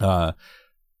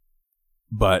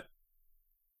 But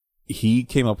he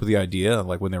came up with the idea,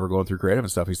 like, when they were going through creative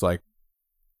and stuff, he's like,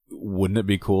 wouldn't it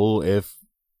be cool if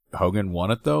Hogan won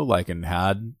it though, like, and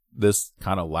had this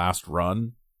kind of last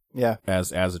run,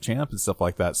 as a champ and stuff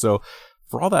like that. So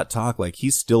for all that talk, like,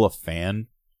 he's still a fan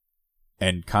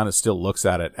and kind of still looks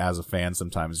at it as a fan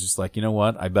sometimes, just like, you know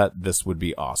what, I bet this would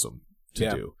be awesome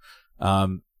to do.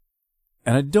 And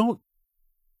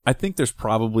I think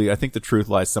the truth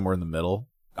lies somewhere in the middle.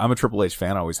 I'm a Triple H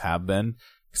fan, I always have been,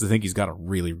 because I think he's got a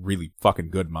really, really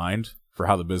fucking good mind for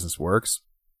how the business works.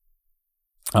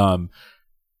 But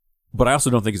I also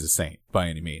don't think he's a saint by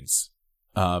any means.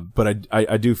 But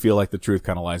I do feel like the truth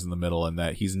kind of lies in the middle, and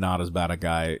that he's not as bad a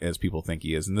guy as people think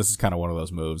he is. And this is kind of one of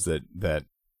those moves that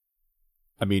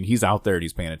I mean, he's out there and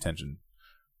he's paying attention.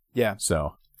 Yeah.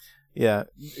 So. Yeah,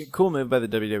 cool move by the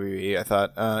WWE, I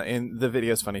thought. And the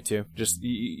video's funny, too. Just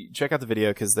check out the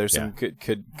video because there's some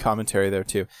good commentary there,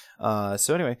 too.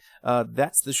 So anyway,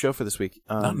 that's the show for this week.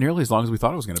 Not nearly as long as we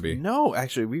thought it was going to be. No,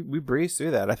 actually, we breezed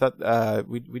through that. I thought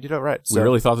we did all right. So we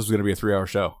really thought this was going to be a 3-hour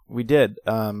show. We did.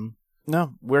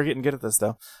 No, we're getting good at this,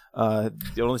 though.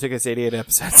 It only took us 88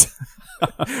 episodes.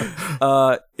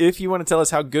 If you want to tell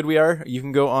us how good we are, you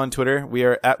can go on Twitter. We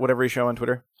are at Whatever Show on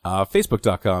Twitter.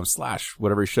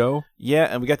 Facebook.com/Whatever Show. Yeah,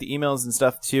 and we got the emails and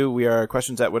stuff, too. We are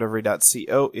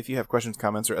questions@whatever.co. If you have questions,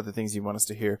 comments, or other things you want us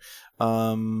to hear.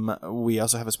 We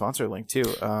also have a sponsor link, too.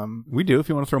 We do. If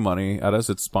you want to throw money at us,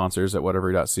 it's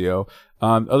sponsors@whatever.co.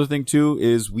 Other thing, too,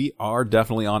 is we are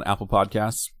definitely on Apple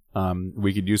Podcasts.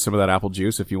 We could use some of that apple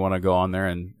juice if you want to go on there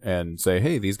and say,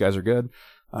 hey, these guys are good.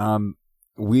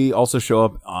 We also show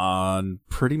up on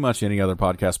pretty much any other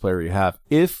podcast player you have.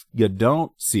 If you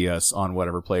don't see us on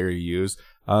whatever player you use,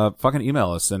 fucking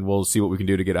email us and we'll see what we can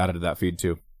do to get added to that feed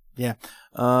too. Yeah.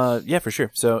 Yeah, for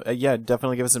sure. So, yeah,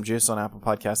 definitely give us some juice on Apple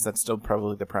Podcasts. That's still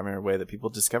probably the primary way that people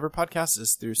discover podcasts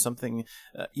is through something,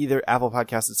 either Apple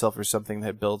Podcasts itself or something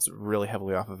that builds really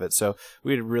heavily off of it. So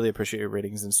we'd really appreciate your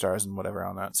ratings and stars and whatever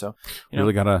on that. So,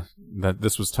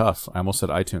 this was tough. I almost said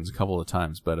iTunes a couple of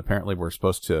times, but apparently we're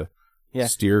supposed to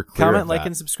steer clear comment, of like, that.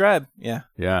 and subscribe. Yeah.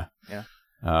 Yeah.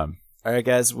 All right,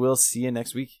 guys. We'll see you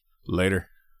next week. Later.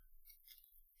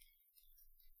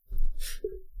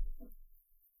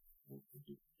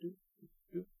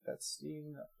 That's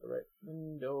Steam, not the right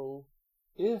window.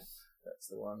 If that's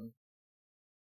the one.